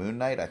 Like, Moon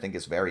Knight, I think,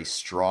 is very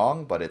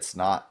strong, but it's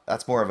not...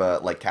 That's more of a,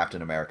 like,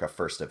 Captain America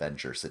First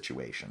Avenger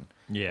situation.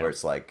 Yeah. Where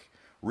it's, like,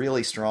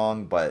 really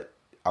strong, but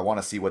I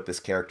want to see what this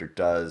character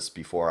does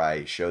before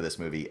I show this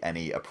movie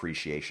any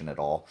appreciation at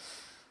all.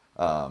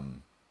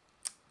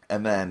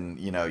 And then,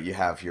 you know, you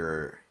have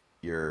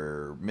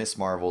your Miss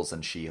Marvels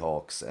and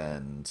She-Hulks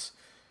and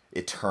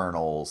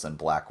Eternals and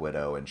Black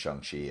Widow and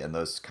Shang-Chi, and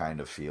those kind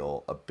of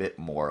feel a bit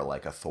more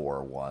like a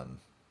Thor 1,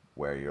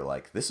 where you're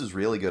like, this is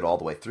really good all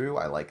the way through.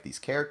 I like these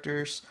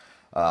characters.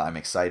 I'm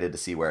excited to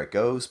see where it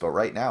goes, but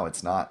right now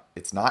it's not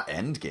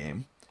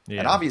Endgame. Yeah.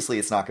 And obviously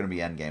it's not going to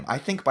be Endgame. I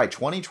think by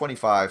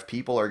 2025,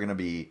 people are going to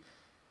be...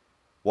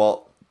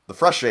 Well, the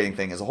frustrating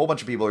thing is a whole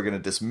bunch of people are going to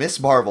dismiss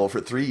Marvel for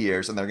 3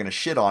 years, and they're going to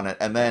shit on it,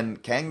 and then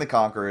Kang the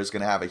Conqueror is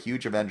going to have a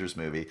huge Avengers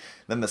movie.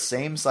 Then the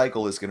same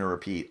cycle is going to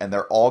repeat, and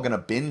they're all going to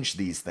binge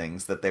these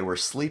things that they were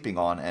sleeping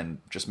on and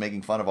just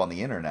making fun of on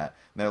the internet.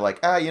 And they're like,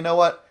 you know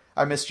what?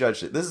 I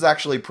misjudged it. This is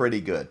actually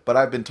pretty good, but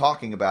I've been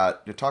talking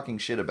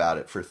shit about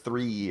it for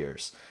 3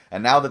 years.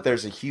 And now that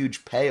there's a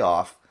huge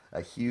payoff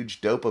a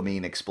huge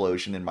dopamine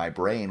explosion in my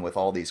brain with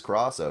all these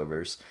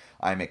crossovers.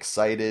 I'm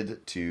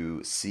excited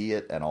to see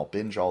it, and I'll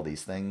binge all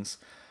these things.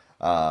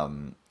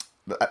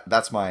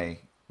 That's my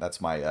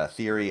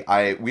theory.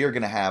 We are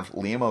going to have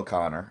Liam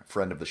O'Connor,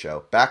 friend of the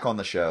show, back on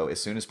the show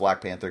as soon as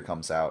Black Panther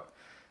comes out.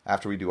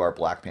 After we do our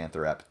Black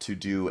Panther ep, to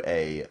do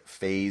a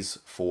Phase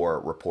 4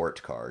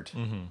 report card.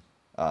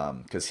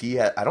 Because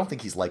I don't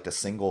think he's liked a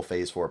single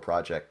Phase 4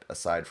 project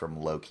aside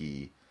from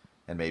Loki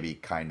and maybe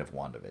kind of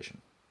WandaVision.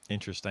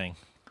 Interesting.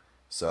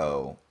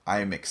 So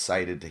I am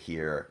excited to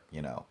hear,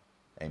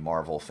 a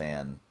Marvel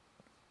fan.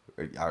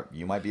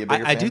 You might be a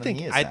bigger fan than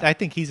he is now. I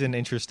think he's an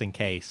interesting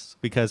case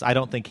because I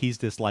don't think he's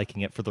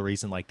disliking it for the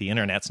reason like the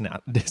internet's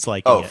not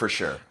disliking it. Oh, for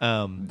sure.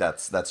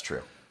 That's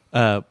true.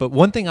 But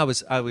one thing I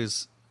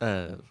was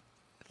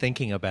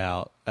thinking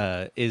about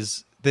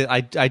is that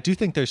I do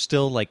think there's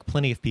still like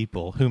plenty of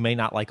people who may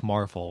not like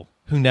Marvel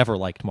who never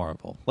liked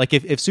Marvel. Like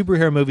if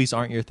superhero movies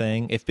aren't your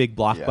thing, if big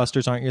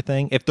blockbusters aren't your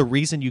thing, if the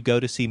reason you go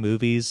to see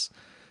movies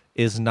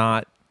is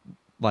not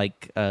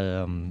like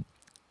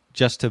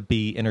just to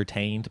be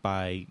entertained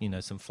by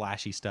some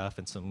flashy stuff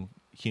and some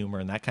humor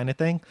and that kind of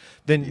thing,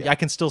 then I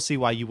can still see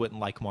why you wouldn't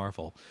like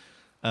Marvel.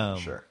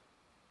 Sure.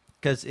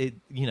 Because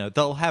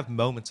they'll have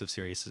moments of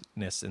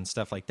seriousness and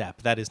stuff like that,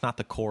 but that is not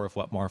the core of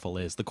what Marvel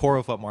is. The core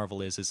of what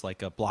Marvel is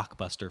like a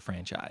blockbuster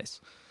franchise.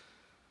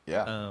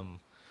 Yeah.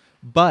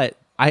 But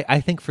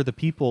I think for the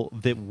people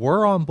that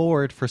were on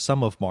board for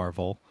some of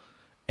Marvel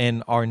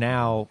and are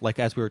now, like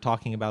as we were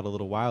talking about a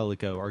little while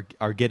ago,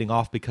 are getting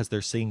off because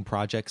they're seeing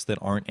projects that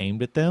aren't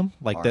aimed at them,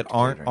 like that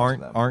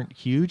aren't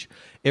huge.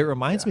 It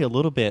reminds me a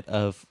little bit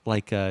of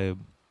like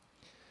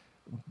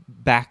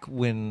back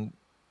when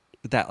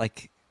that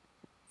like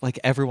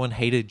everyone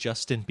hated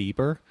Justin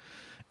Bieber,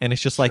 and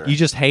it's just like you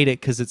just hate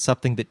it because it's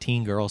something that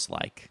teen girls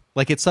like.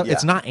 Like it's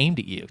not aimed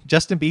at you.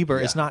 Justin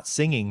Bieber is not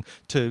singing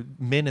to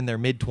men in their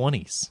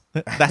mid-20s.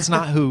 That's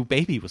not who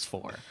Baby was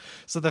for.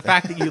 So the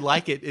fact that you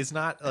like it is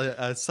not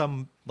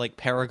some like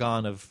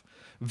paragon of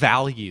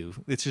value.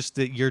 It's just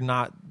that you're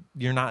not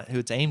who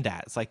it's aimed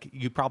at. It's like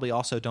you probably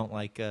also don't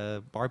like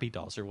Barbie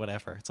dolls or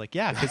whatever. It's like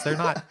because they're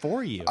not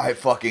for you. I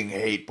fucking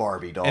hate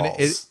Barbie dolls. And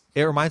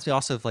it reminds me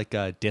also of like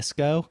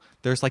disco.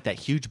 There's like that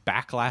huge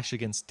backlash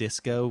against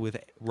disco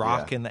with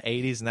rock in the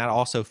 80s, and that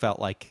also felt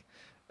like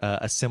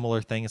a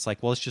similar thing. It's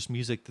like, well, it's just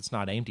music that's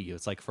not aimed at you.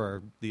 It's like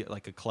for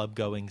like a club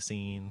going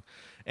scene,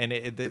 and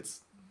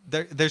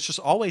there's just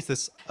always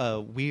this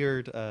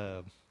weird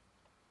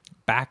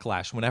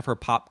backlash whenever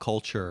pop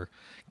culture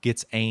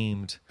gets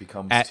aimed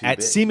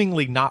at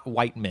seemingly not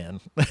white men.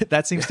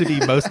 That seems to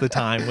be most of the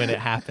time when it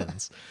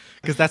happens,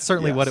 because that's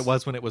certainly what it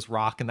was when it was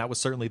rock, and that was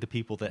certainly the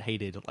people that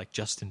hated like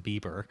Justin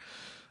Bieber.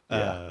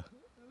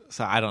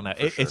 So I don't know.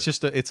 It's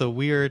just it's a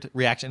weird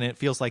reaction, and it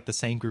feels like the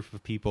same group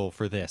of people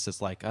for this. It's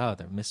like, oh,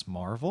 they're Miss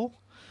Marvel.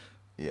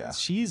 Yeah,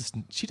 she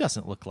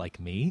doesn't look like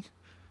me.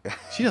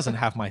 She doesn't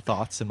have my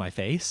thoughts in my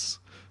face.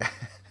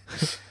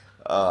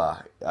 I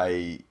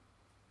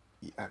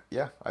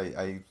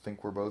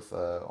think we're both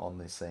on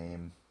the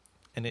same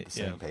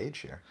page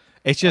here.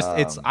 It's just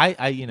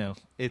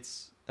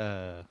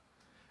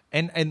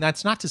and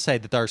that's not to say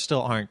that there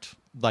still aren't,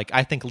 like,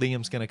 I think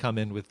Liam's going to come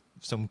in with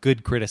some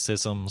good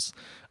criticisms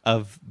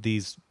of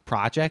these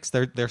projects.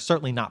 They're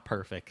certainly not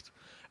perfect,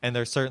 and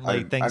there's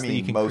certainly things that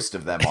you can. Most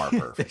of them are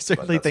perfect. There's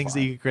certainly things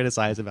that you can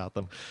criticize about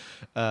them.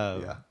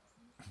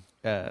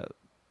 But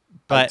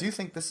I do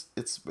think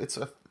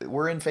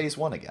we're in phase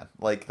 1 again.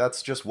 Like,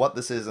 that's just what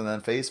this is, and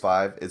then phase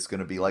 5 is going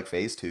to be like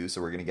phase 2.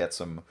 So we're going to get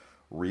some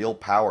real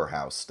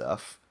powerhouse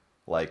stuff.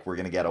 Like, we're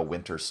going to get a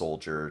Winter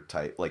Soldier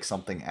type, like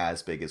something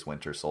as big as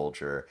Winter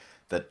Soldier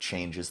that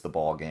changes the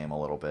ball game a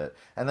little bit,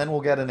 and then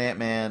we'll get an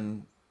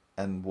Ant-Man,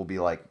 and we'll be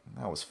like,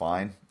 that was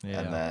fine. Yeah.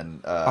 And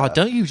then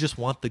don't you just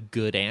want the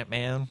good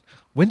Ant-Man?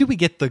 When do we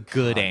get the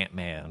good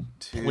Ant-Man?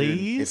 Dude,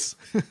 please.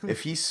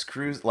 If he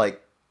screws,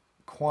 like,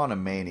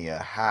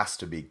 Quantumania has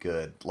to be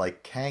good.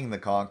 Like, Kang the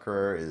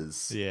Conqueror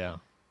is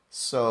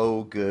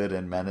so good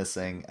and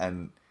menacing,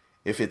 and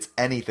if it's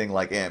anything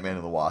like Ant-Man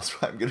and the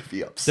Wasp, I'm gonna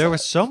be upset.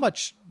 There's so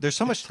much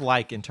to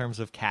like in terms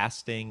of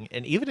casting,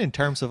 and even in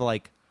terms of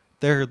like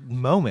there are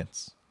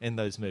moments in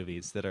those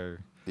movies that are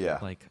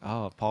like,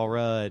 oh, Paul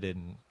Rudd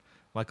and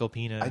Michael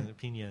Pena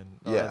and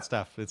all that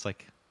stuff. It's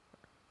like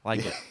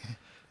it.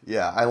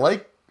 Yeah, I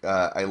like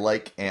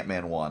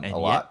Ant-Man 1 a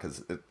lot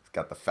because it's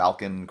got the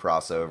Falcon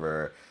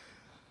crossover.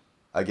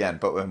 Again,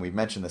 but when we've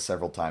mentioned this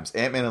several times,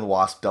 Ant-Man and the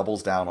Wasp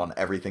doubles down on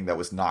everything that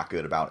was not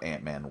good about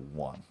Ant-Man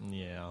 1.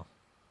 Yeah.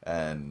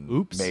 And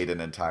made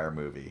an entire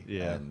movie.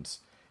 Yeah. And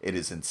it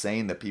is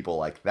insane that people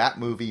like that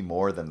movie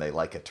more than they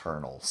like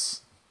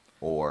Eternals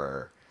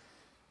or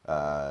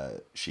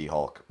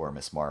She-Hulk or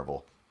Miss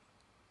Marvel.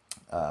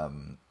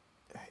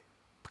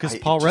 Because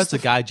Paul Rudd's a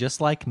guy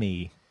just like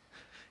me.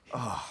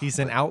 He's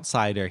an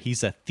outsider.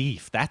 He's a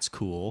thief. That's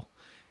cool.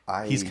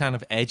 He's kind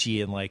of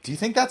edgy and like... Do you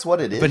think that's what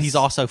it is? But he's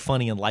also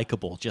funny and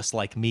likable, just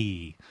like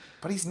me.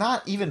 But he's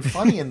not even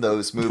funny in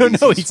those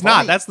movies. No, he's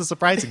not. That's the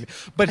surprising.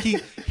 But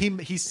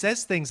he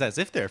says things as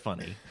if they're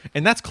funny,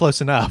 and that's close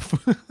enough.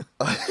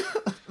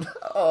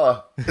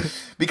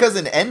 Because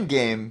in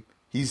Endgame,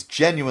 he's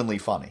genuinely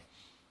funny.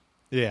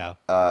 Yeah.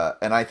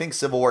 And I think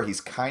Civil War,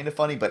 he's kind of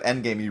funny, but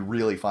Endgame, he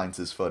really finds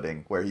his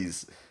footing, where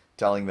he's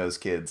telling those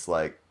kids,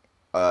 like,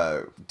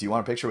 do you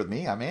want a picture with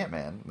me? I'm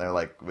Ant-Man. And they're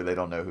like, well, they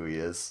don't know who he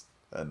is.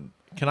 And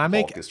Can I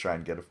make Hulk is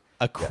trying to get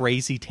a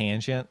crazy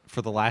tangent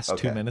for the last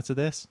 2 minutes of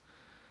this?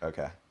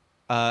 Okay.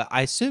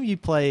 I assume you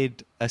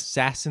played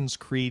Assassin's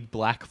Creed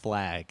Black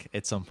Flag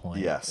at some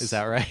point. Yes. Is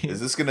that right? Is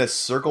this going to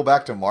circle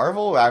back to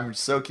Marvel? I'm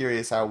so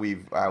curious how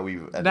we've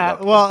ended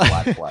up well, with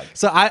Black Flag.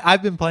 So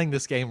I've been playing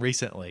this game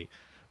recently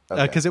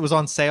because Okay. it was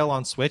on sale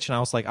on Switch, and I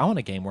was like, I want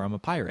a game where I'm a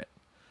pirate.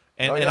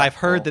 And, Oh, and yeah. I've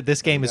heard Well, that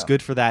this there game you is go.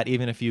 good for that,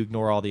 even if you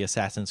ignore all the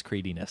Assassin's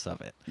Creediness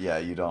of it. Yeah,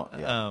 you don't.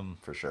 Yeah,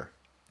 for sure.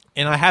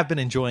 And I have been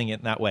enjoying it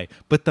in that way.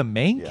 But the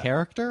main Yeah.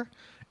 character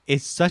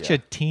is such Yeah. a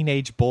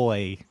teenage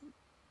boy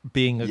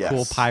being a cool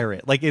Yes.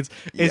 pirate. Like it's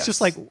Yes. just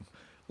like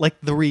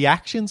the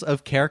reactions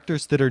of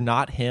characters that are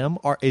not him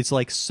it's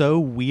like so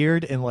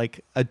weird and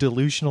like a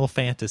delusional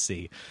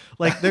fantasy.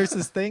 Like there's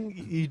this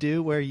thing you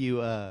do where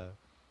you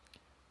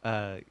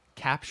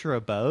capture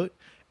a boat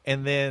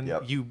and then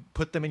Yep. you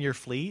put them in your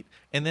fleet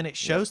and then it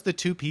shows the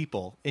two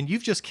people and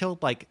you've just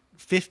killed like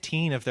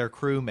 15 of their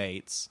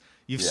crewmates.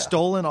 You've Yeah.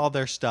 stolen all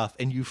their stuff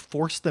and you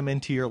force them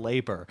into your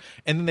labor.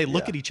 And then they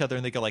look Yeah. at each other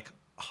and they go like,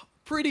 oh,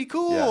 pretty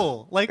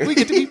cool. Like we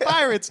get to be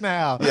pirates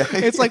now. Yeah.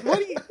 It's like, what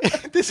do you,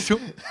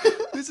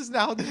 this is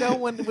now no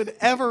one would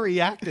ever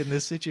react in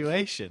this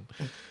situation.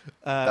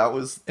 That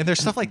was And there's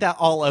stuff like that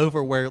all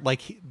over where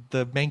like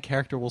the main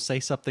character will say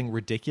something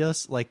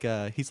ridiculous. Like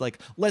he's like,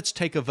 let's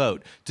take a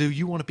vote. Do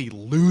you want to be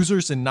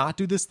losers and not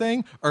do this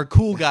thing or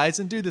cool guys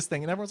and do this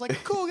thing? And everyone's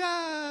like, cool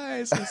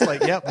guys. And it's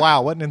like, yep,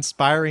 wow, what an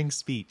inspiring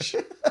speech.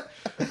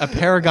 A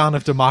paragon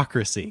of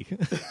democracy.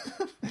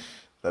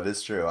 That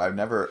is true. I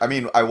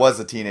mean, I was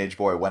a teenage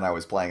boy when I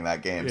was playing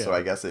that game, so Yeah.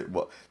 I guess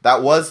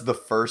that was the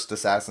first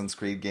Assassin's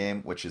Creed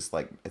game, which is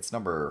like, it's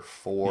number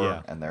 4,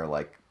 Yeah. and they're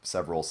like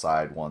several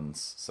side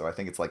ones. So I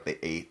think it's like the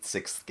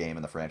 6th game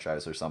in the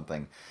franchise or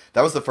something.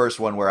 That was the first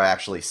one where I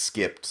actually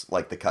skipped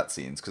like the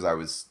cutscenes because I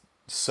was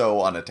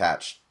so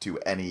unattached to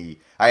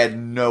I had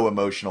no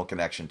emotional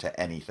connection to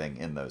anything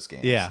in those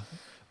games. Yeah.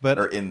 But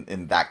Or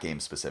in that game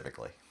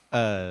specifically.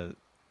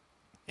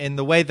 and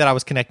the way that I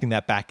was connecting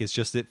that back is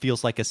just it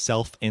feels like a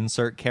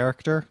self-insert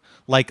character.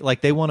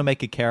 Like they want to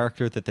make a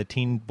character that the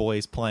teen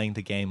boys playing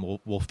the game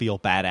will feel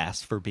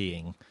badass for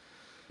being.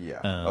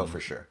 Yeah. For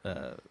sure.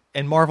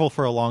 And Marvel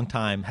for a long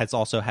time has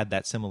also had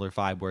that similar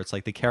vibe where it's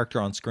like the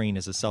character on screen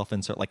is a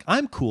self-insert. Like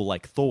I'm cool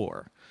like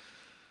Thor.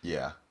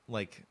 Yeah.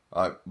 Like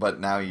But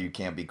now you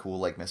can't be cool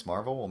like Miss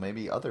Marvel. Well,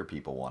 maybe other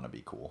people want to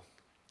be cool.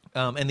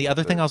 and the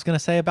other thing I was going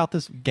to say about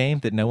this game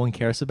that no one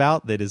cares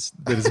about that is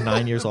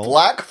 9 years old.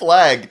 Black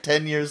Flag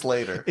 10 years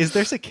later. Is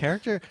there's a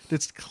character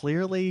that's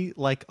clearly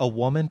like a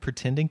woman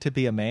pretending to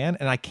be a man,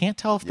 and I can't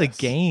tell if the Yes.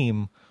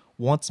 game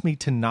wants me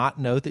to not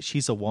know that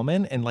she's a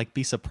woman and like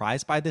be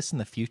surprised by this in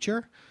the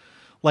future.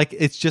 Like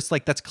it's just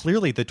like that's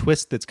clearly the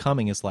twist that's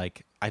coming is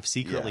like I've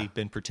secretly Yeah.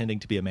 been pretending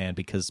to be a man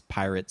because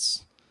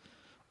pirates.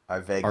 I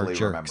vaguely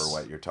jerks. remember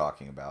what you're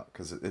talking about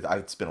because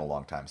it's been a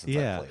long time since I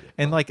Yeah, played it.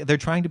 and like they're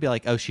trying to be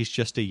like, oh, she's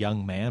just a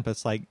young man, but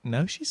it's like,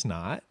 no, she's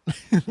not.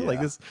 Like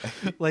Yeah. this,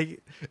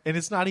 like, and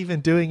it's not even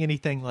doing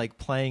anything like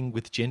playing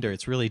with gender.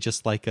 It's really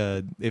just like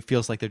it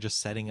feels like they're just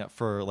setting up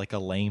for like a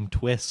lame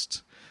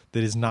twist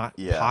that is not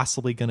Yeah.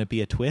 possibly going to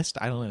be a twist.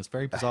 I don't know. It's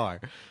very bizarre.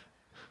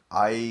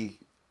 I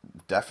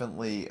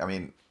definitely, I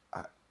mean,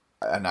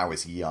 and I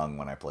was young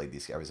when I played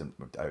these. I was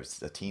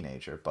a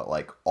teenager, but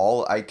like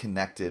I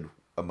connected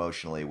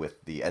emotionally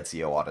with the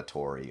Ezio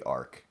Auditore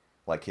arc,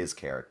 like his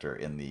character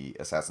in the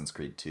Assassin's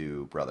Creed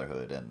 2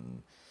 Brotherhood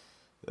and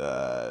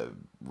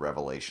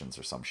Revelations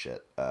or some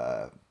shit,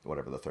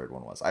 whatever the third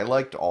one was. I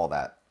liked all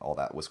that. All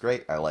that was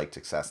great. I liked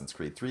Assassin's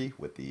Creed 3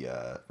 with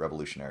the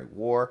Revolutionary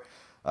War,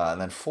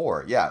 and then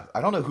 4. Yeah,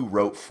 I don't know who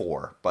wrote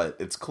 4, but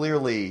it's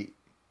clearly.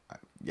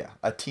 Yeah,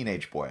 a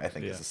teenage boy, I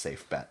think, is a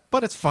safe bet.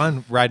 But it's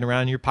fun riding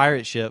around your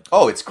pirate ship.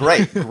 Oh, it's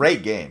great.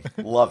 Great game.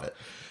 Love it.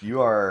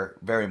 You are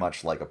very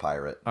much like a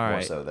pirate, All more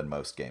right. so than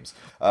most games.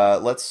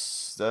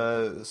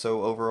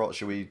 So overall,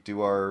 should we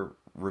do our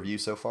review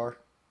so far?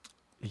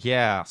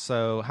 Yeah.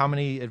 So how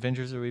many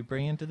adventures are we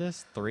bringing to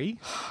this? 3,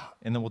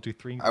 and then we'll do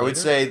 3. I would later?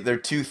 say they're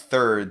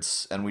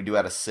 2/3, and we do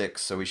out of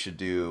 6, so we should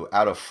do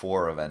out of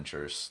 4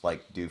 adventures.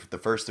 Like, do the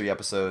first 3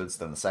 episodes,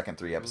 then the second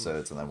 3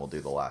 episodes, and then we'll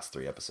do the last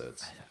 3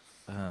 episodes.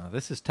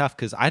 This is tough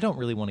because I don't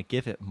really want to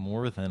give it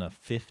more than a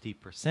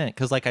 50%.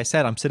 Because, like I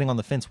said, I'm sitting on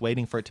the fence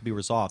waiting for it to be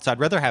resolved. So I'd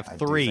rather have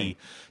 3. think-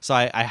 So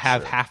I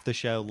have Sure. half the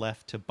show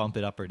left to bump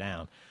it up or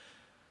down.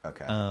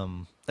 Okay.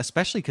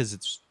 Especially because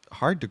it's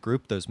hard to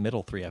group those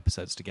middle 3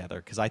 episodes together.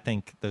 Because I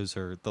think those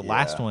are the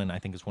last Yeah. one. I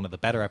think is one of the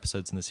better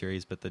episodes in the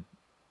series, but the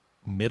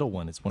middle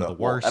one is one of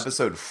the Well, worst.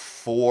 episode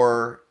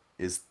 4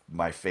 is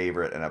my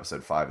favorite, and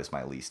episode 5 is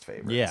my least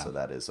favorite. Yeah. So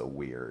that is a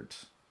weird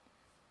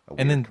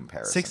and then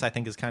comparison. 6, I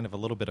think, is kind of a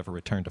little bit of a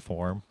return to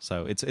form.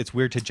 So it's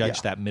weird to judge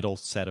Yeah. that middle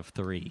set of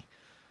 3.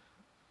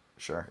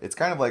 Sure. It's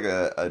kind of like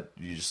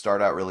you just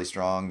start out really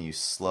strong, you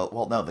slow.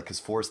 Well, no,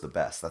 because 4's the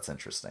best. That's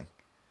interesting.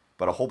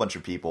 But a whole bunch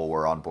of people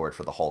were on board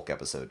for the Hulk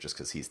episode just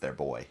because he's their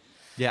boy.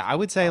 Yeah, I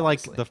would say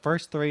Honestly. like the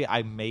first 3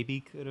 I maybe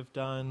could have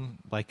done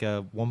like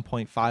a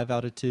 1.5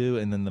 out of 2,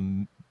 and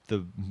then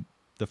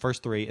the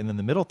first 3, and then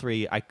the middle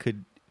 3 I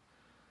could.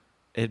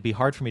 It'd be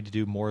hard for me to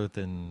do more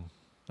than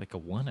like a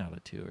 1 out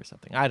of 2 or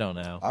something. I don't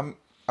know. I'm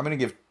gonna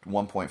give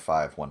 1.5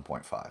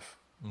 1.5.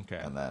 Okay.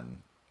 And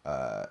then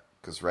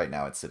because right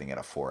now it's sitting at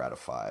a 4 out of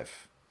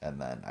 5, and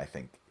then I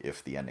think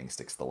if the ending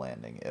sticks the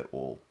landing, it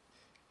will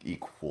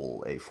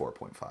equal a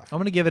 4.5. I'm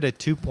going to give it a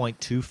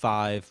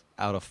 2.25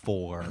 out of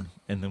 4,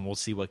 and then we'll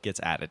see what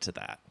gets added to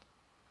that.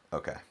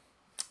 Okay,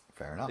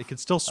 fair enough. It could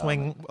still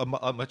swing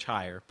much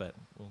higher, but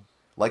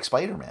Like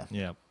Spider-Man.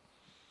 yeah.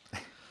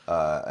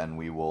 And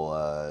we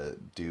will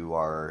do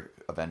our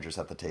Avengers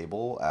at the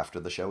table after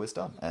the show is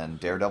done. And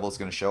Daredevil is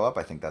going to show up.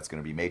 I think that's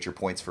going to be major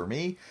points for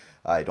me.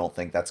 I don't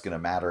think that's going to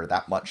matter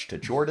that much to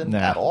Jordan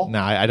at all.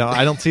 No, I don't.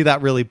 I don't see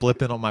that really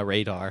blipping on my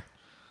radar.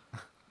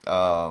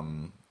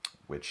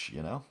 Which,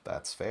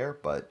 that's fair,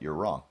 but you're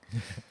wrong.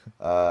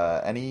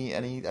 I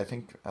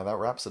think that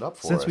wraps it up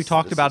for us. Since we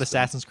talked This about has been-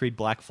 Assassin's Creed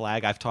Black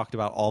Flag, I've talked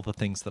about all the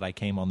things that I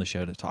came on the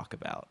show to talk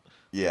about.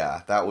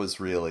 Yeah, that was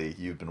really,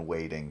 you've been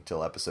waiting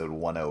till episode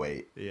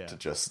 108 to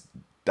just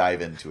dive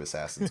into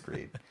Assassin's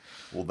Creed.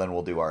 Well, then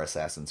we'll do our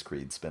Assassin's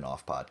Creed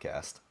spin-off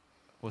podcast.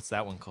 What's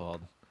that one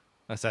called?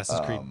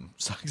 Assassin's Creed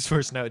sucks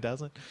first. No, it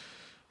doesn't.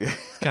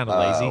 It's kind of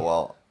lazy.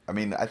 Well, I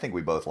mean, I think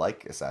we both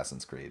like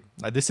Assassin's Creed.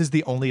 This is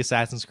the only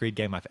Assassin's Creed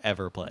game I've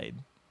ever played.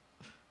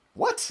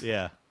 What?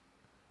 Yeah.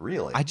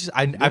 Really? I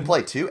I've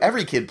played 2.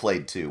 Every kid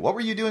played 2. What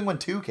were you doing when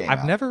 2 came out?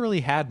 I've never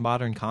really had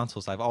modern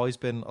consoles. I've always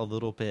been a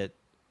little bit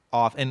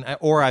off,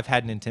 or I've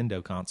had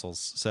Nintendo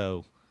consoles.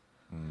 So,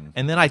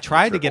 and then I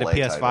tried to get a AAA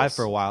PS5 titles.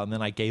 for a while, and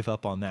then I gave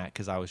up on that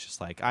because I was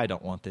just like, I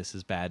don't want this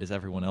as bad as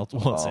everyone else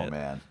wants Oh it.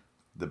 man,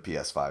 the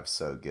PS5's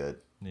so good.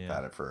 Yeah.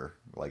 Had it for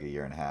like a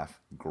year and a half.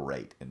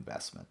 Great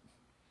investment.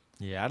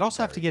 Yeah, I'd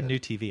also have to get a Very new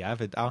TV. I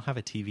don't have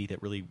a TV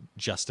that really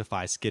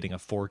justifies getting a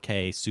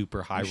 4K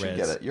super high You should res.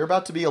 get it. You're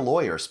about to be a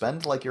lawyer.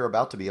 Spend like you're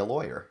about to be a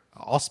lawyer.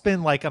 I'll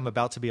spend like I'm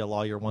about to be a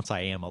lawyer once I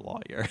am a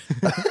lawyer.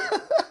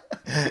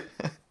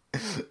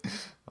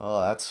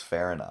 Oh, that's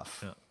fair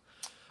enough.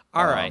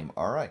 All right.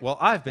 All right. Well,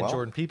 I've been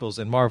Jordan Peoples,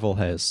 and Marvel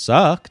has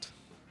sucked.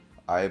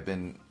 I've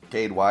been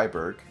Cade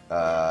Weiberg,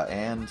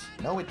 and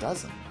no, it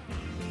doesn't.